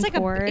is hand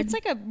poured. It's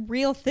like a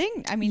real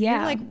thing. I mean, you're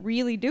like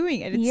really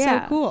doing it. It's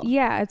so cool.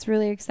 Yeah, it's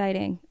really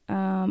exciting.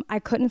 I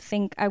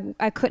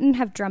couldn't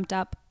have dreamt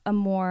up a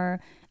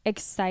more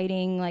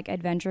exciting like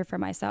adventure for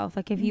myself.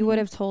 Like if you would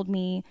have told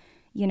me,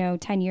 you know,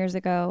 10 years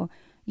ago,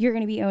 you're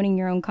going to be owning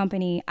your own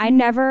company. I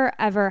never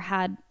ever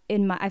had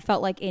I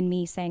felt like in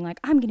me saying like,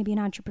 I'm going to be an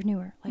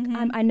entrepreneur. Like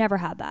I never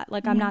had that.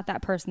 Like I'm not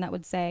that person that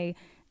would say,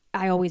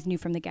 I always knew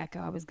from the get-go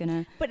I was going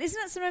to. But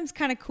isn't it sometimes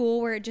kind of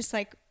cool where it just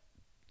like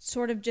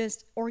sort of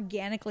just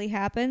organically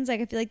happens?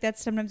 Like I feel like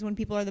that's sometimes when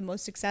people are the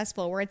most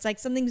successful, where it's like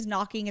something's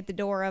knocking at the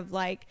door of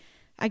like,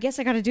 I guess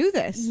I got to do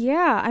this.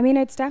 Yeah, I mean,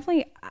 it's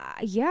definitely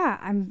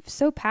I'm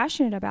so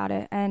passionate about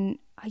it, and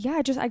I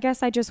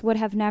guess I just would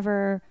have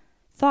never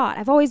thought.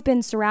 I've always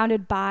been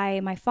surrounded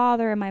by my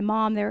father and my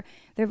mom. They're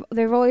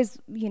always,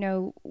 you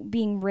know,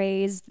 being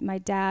raised. My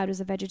dad was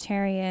a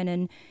vegetarian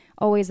and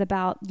always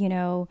about, you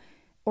know,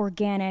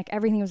 organic.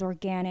 Everything was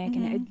organic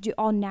and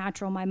all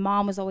natural. My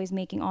mom was always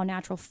making all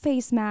natural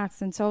face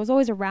masks, and so I was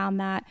always around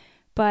that.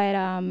 But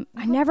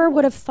I never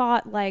would have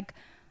thought like,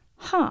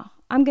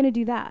 I'm gonna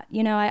do that.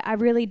 You know, I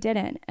really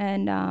didn't.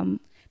 And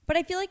but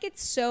I feel like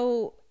it's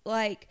so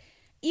like,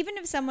 even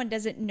if someone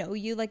doesn't know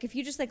you, like if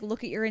you just like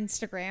look at your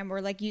Instagram, or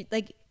like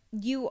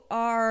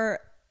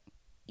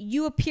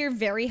you appear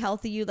very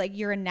healthy.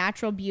 You're a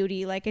natural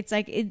beauty. Like it's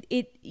like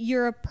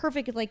you're a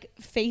perfect like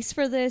face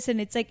for this,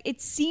 and it's like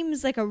it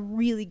seems like a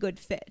really good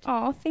fit.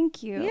 Oh,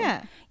 thank you.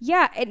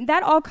 Yeah. And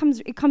that all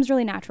comes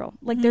really natural.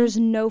 Like there's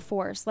no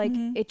force. Like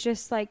it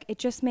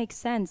just makes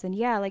sense. And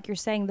yeah, like you're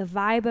saying, the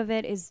vibe of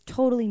it is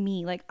totally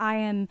me. Like I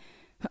am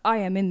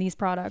in these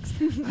products.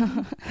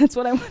 That's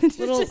what I wanted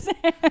to say.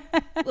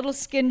 Little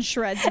skin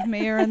shreds of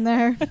me are in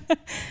there.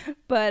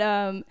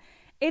 But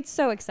it's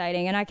so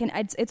exciting,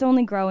 and it's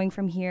only growing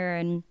from here,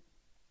 and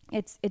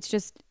it's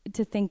just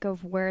to think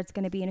of where it's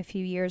going to be in a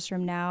few years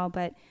from now.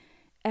 But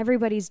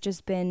everybody's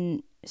just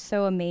been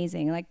so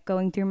amazing. Like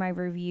going through my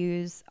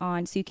reviews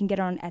on, so you can get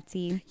it on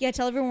Etsy. Yeah,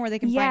 tell everyone where they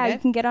can find it. Yeah, you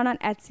can get it on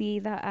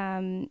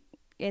Etsy.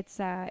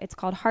 It's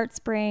called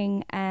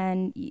Heartspring,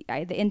 and the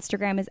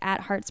Instagram is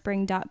at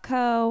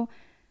heartspring.co.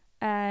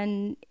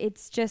 And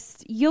it's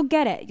just, you'll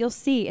get it. You'll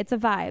see. It's a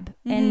vibe.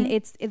 And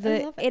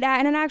and it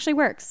actually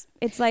works.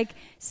 It's like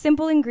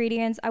simple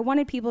ingredients. I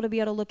wanted people to be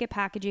able to look at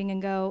packaging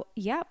and go,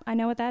 yep, I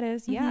know what that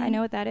is. Yeah, I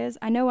know what that is.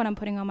 I know what I'm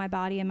putting on my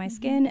body and my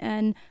skin,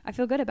 and I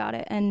feel good about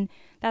it. And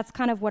that's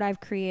kind of what I've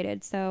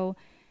created. So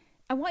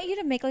I want you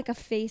to make like a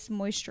face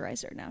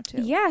moisturizer now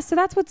too. yeah, so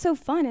that's what's so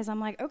fun is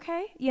I'm like,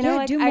 okay,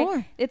 like do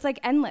more. It's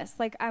like endless.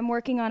 Like I'm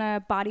working on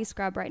a body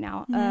scrub right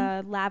now,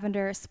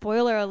 lavender.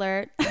 Spoiler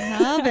alert!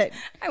 Love it.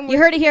 You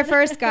heard it here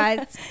first,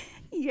 guys.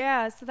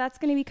 Yeah, so that's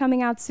going to be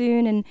coming out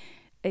soon, and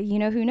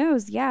who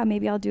knows? Yeah,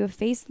 maybe I'll do a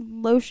face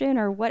lotion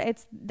or what.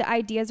 It's the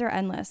ideas are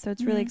endless, so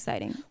it's really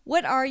exciting.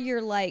 What's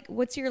your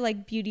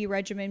like beauty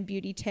regimen,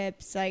 beauty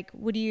tips? Like,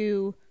 what do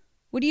you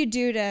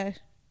do to?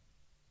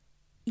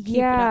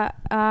 Yeah,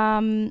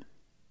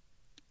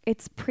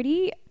 it's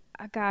pretty.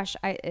 Gosh,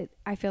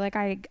 I feel like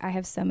I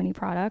have so many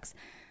products.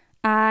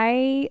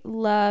 I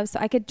love, so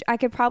I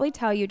could probably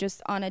tell you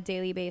just on a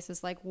daily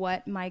basis like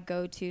what my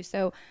go-to.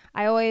 So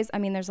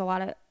there's a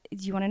lot of.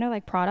 Do you want to know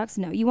like products?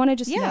 No, you want to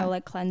just know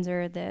like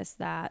cleanser, this,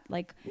 that,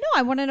 like. No,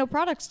 I want to know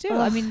products too.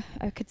 I mean,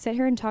 I could sit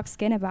here and talk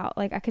skin about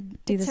like I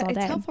could do this all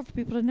day. It's helpful for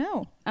people to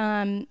know.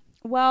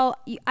 Well,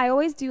 I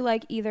always do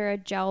like either a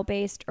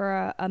gel-based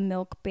or a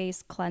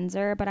milk-based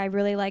cleanser, but I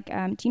really like,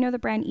 do you know the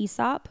brand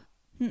Aesop?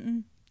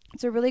 Mm-mm.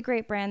 It's a really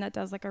great brand that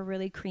does like a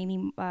really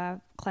creamy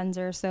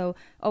cleanser. So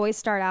always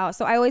start out.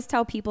 So I always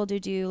tell people to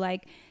do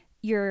like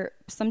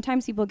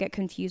sometimes people get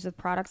confused with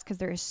products because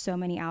there is so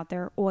many out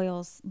there,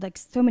 oils, like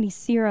so many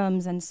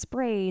serums and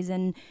sprays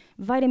and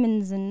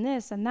vitamins and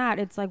this and that.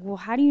 It's like, well,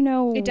 how do you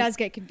know? It does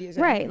get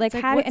confusing. Right. Like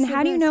how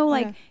do you know,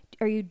 like,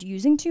 are you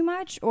using too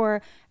much?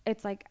 Or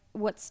it's like,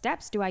 what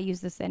steps do I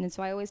use this in? And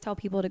so I always tell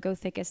people to go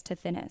thickest to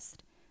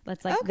thinnest.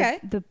 That's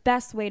like the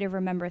best way to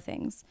remember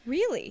things.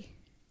 Really?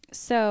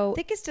 So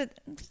thickest to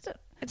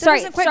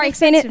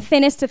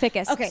thinnest to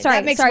thickest. Okay,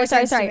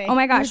 sorry. Oh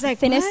my gosh, like,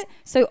 thinnest. What?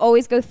 So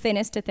always go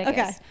thinnest to thickest.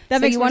 Okay, that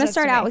makes you want to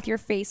start out with your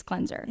face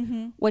cleanser,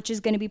 which is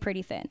going to be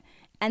pretty thin,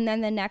 and then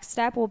the next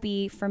step will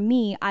be, for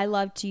me, I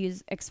love to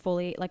use an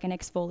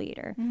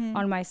exfoliator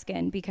on my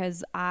skin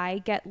because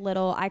I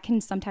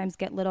can sometimes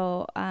get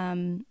little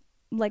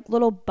like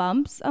little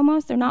bumps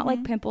almost. They're not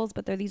like pimples,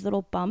 but they're these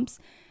little bumps,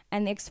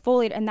 and the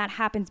exfoliate, and that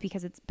happens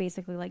because it's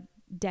basically like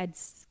dead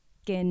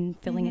skin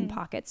filling in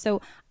pockets.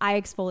 So I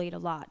exfoliate a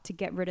lot to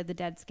get rid of the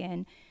dead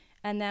skin,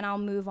 and then I'll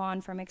move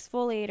on from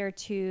exfoliator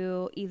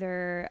to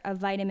either a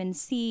vitamin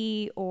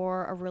C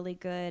or a really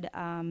good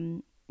AHA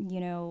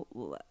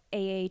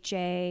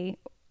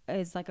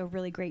is like a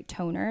really great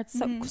toner.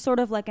 It's sort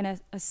of like an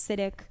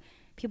acidic.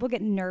 People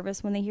get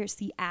nervous when they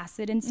see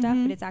acid and stuff,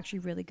 but it's actually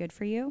really good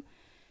for you.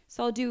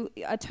 So I'll do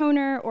a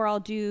toner, or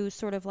I'll do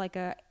sort of like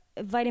a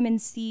vitamin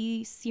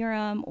C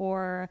serum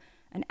or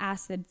an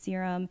acid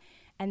serum.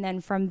 And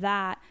then from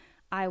that,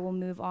 I will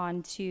move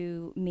on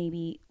to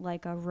maybe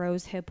like a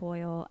rose hip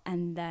oil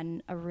and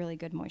then a really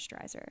good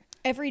moisturizer.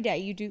 Every day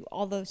you do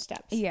all those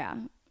steps. Yeah.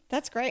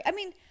 That's great. I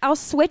mean, I'll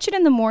switch it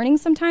in the morning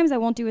sometimes. I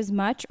won't do as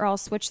much, or I'll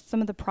switch some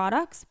of the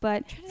products.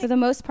 But for the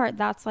most part,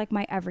 that's like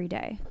my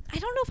everyday. I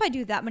don't know if I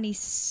do that many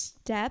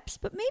steps,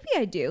 but maybe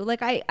I do.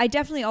 Like I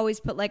definitely always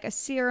put like a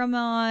serum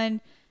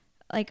on,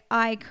 like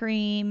eye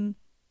cream.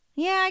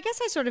 Yeah, I guess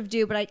I sort of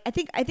do, but I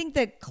think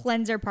the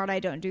cleanser part I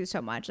don't do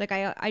so much. Like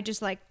I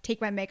just like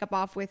take my makeup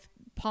off with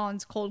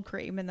Pond's cold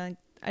cream, and then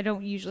I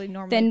don't usually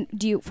normally.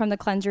 Then from the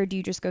cleanser, do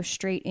you just go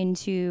straight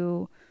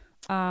into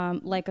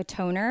like a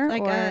toner?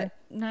 Like I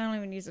don't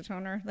even use a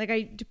toner. Like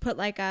I put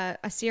like a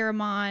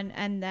serum on,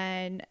 and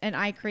then an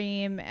eye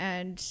cream,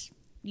 and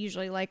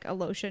usually like a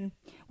lotion.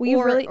 Well,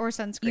 or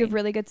sunscreen. You have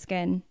really good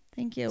skin.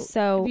 Thank you.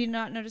 So have you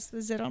not noticed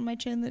the zit on my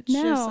chin? That's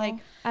no, just like,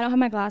 I don't have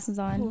my glasses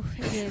on. Oof,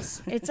 it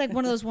is. It's like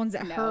one of those ones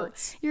that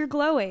hurts. You're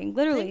glowing,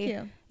 literally.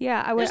 Thank you.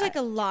 Yeah, there's like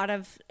a lot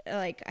of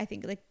like, I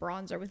think like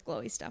bronzer with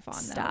glowy stuff on.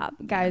 Stop,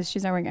 guys.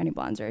 She's not wearing any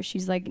bronzer.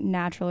 She's like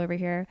natural over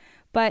here.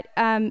 But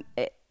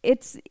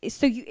it's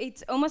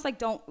almost like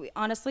don't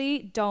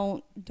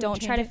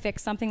try to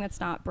fix something that's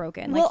not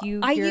broken. Well,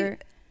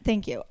 like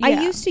thank you. Yeah. I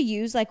used to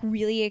use like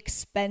really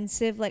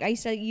expensive, like I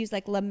used to use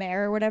like La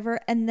Mer or whatever,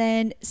 and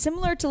then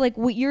similar to like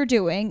what you're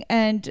doing,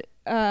 and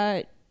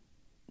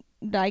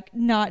like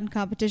not in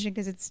competition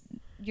because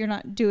you're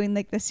not doing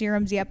like the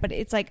serums yet, but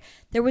it's like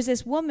there was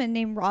this woman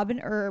named Robin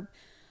Herb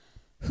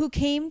who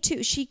came to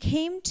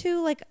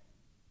like,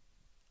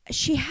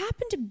 she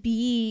happened to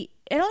be,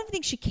 I don't even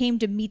think she came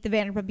to meet the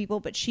Vanderpump people,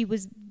 but she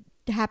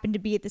happened to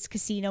be at this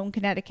casino in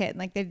Connecticut, and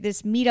like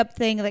this meetup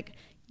thing like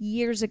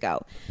years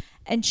ago.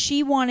 And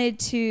she wanted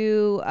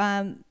to,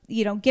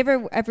 give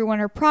everyone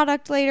her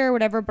product later or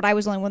whatever. But I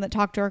was the only one that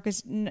talked to her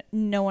because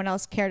no one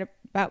else cared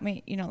about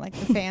me, like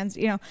the fans,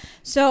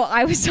 So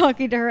I was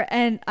talking to her,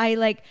 and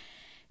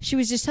she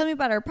was just telling me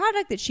about her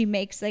product that she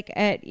makes like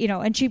at, you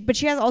know, and she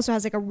also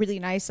has like a really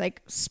nice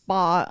like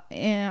spa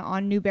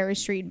on Newberry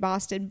Street in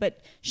Boston, but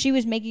she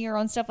was making her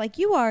own stuff like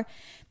you are.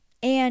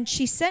 And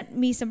she sent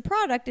me some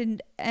product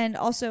and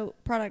also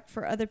product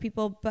for other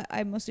people, but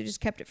I mostly just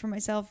kept it for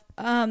myself.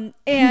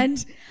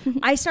 And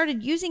I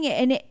started using it,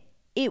 and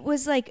it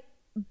was like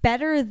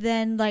better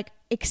than like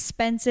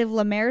expensive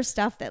La Mer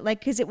stuff that like,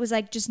 because it was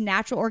like just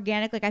natural,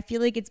 organic. Like I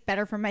feel like it's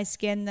better for my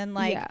skin than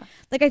like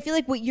like I feel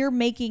like what you're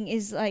making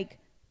is like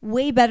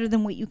way better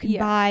than what you can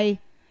buy.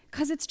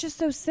 Because it's just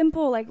so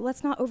simple. Like,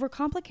 let's not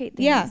overcomplicate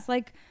things.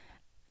 Like,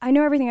 I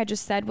know everything I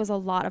just said was a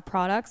lot of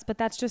products, but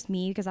that's just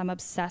me because I'm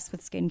obsessed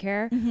with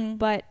skincare.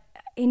 But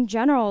in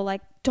general,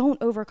 like, don't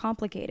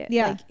overcomplicate it.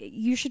 Like,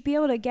 you should be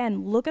able to,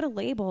 again, look at a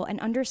label and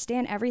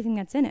understand everything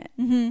that's in it.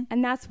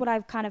 And that's what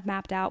I've kind of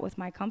mapped out with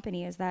my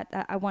company, is that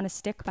I want to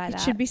stick by that.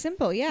 It should be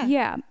simple,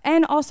 Yeah.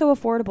 And also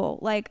affordable.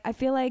 Like, I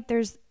feel like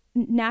there's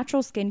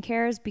natural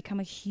skincare has become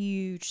a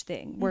huge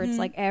thing where it's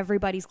like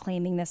everybody's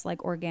claiming this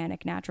like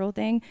organic natural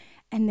thing,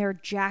 and they're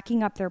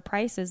jacking up their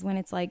prices when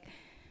it's like,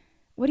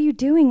 what are you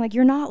doing? Like,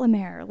 you're not La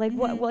Mer. Like,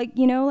 what, like,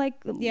 you know, like,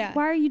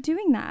 why are you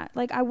doing that?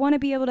 Like, I want to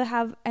be able to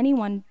have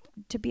anyone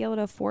to be able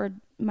to afford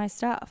my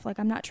stuff. Like,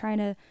 I'm not trying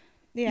to,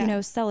 you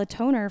know, sell a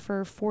toner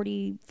for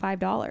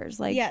 $45.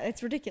 Like,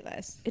 it's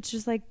ridiculous. It's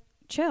just like,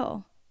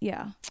 chill.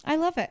 Yeah. I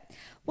love it.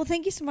 Well,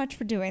 thank you so much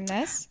for doing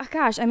this. Oh,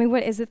 gosh. I mean,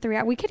 what is it? 3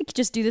 hours? We could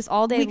just do this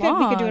all day long.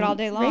 We could do it all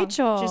day long.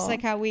 Rachael. Just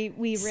like how we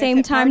riff Same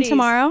at time parties.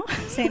 tomorrow.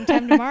 Same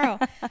time tomorrow.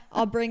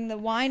 I'll bring the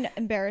wine,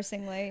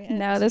 embarrassingly.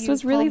 No, this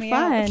was really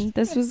fun.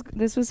 This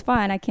was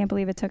fun. I can't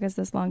believe it took us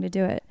this long to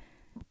do it.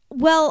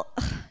 Well,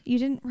 you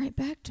didn't write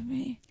back to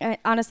me.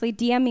 Honestly,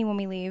 DM me when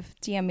we leave.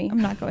 DM me. I'm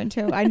not going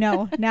to. I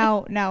know.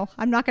 No.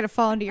 I'm not going to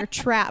fall into your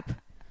trap.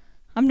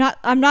 I'm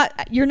not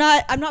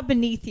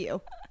beneath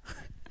you.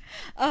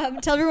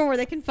 Tell everyone where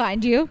they can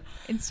find you.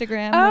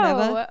 Instagram,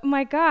 whatever. Oh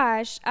my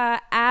gosh.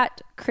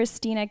 At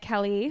Kristina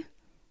Kelly.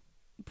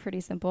 Pretty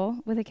simple,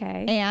 with a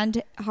K.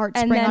 And Heartspring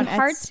and then on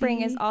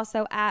Heartspring Etsy. is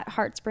also at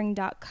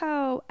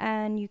heartspring.co,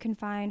 and you can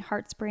find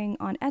Heartspring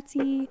on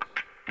Etsy.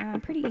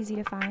 Pretty easy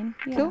to find.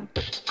 Yeah. Cool.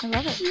 I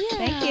love it. Yeah.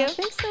 Thank you.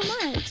 Thanks so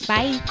much.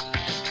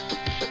 Bye.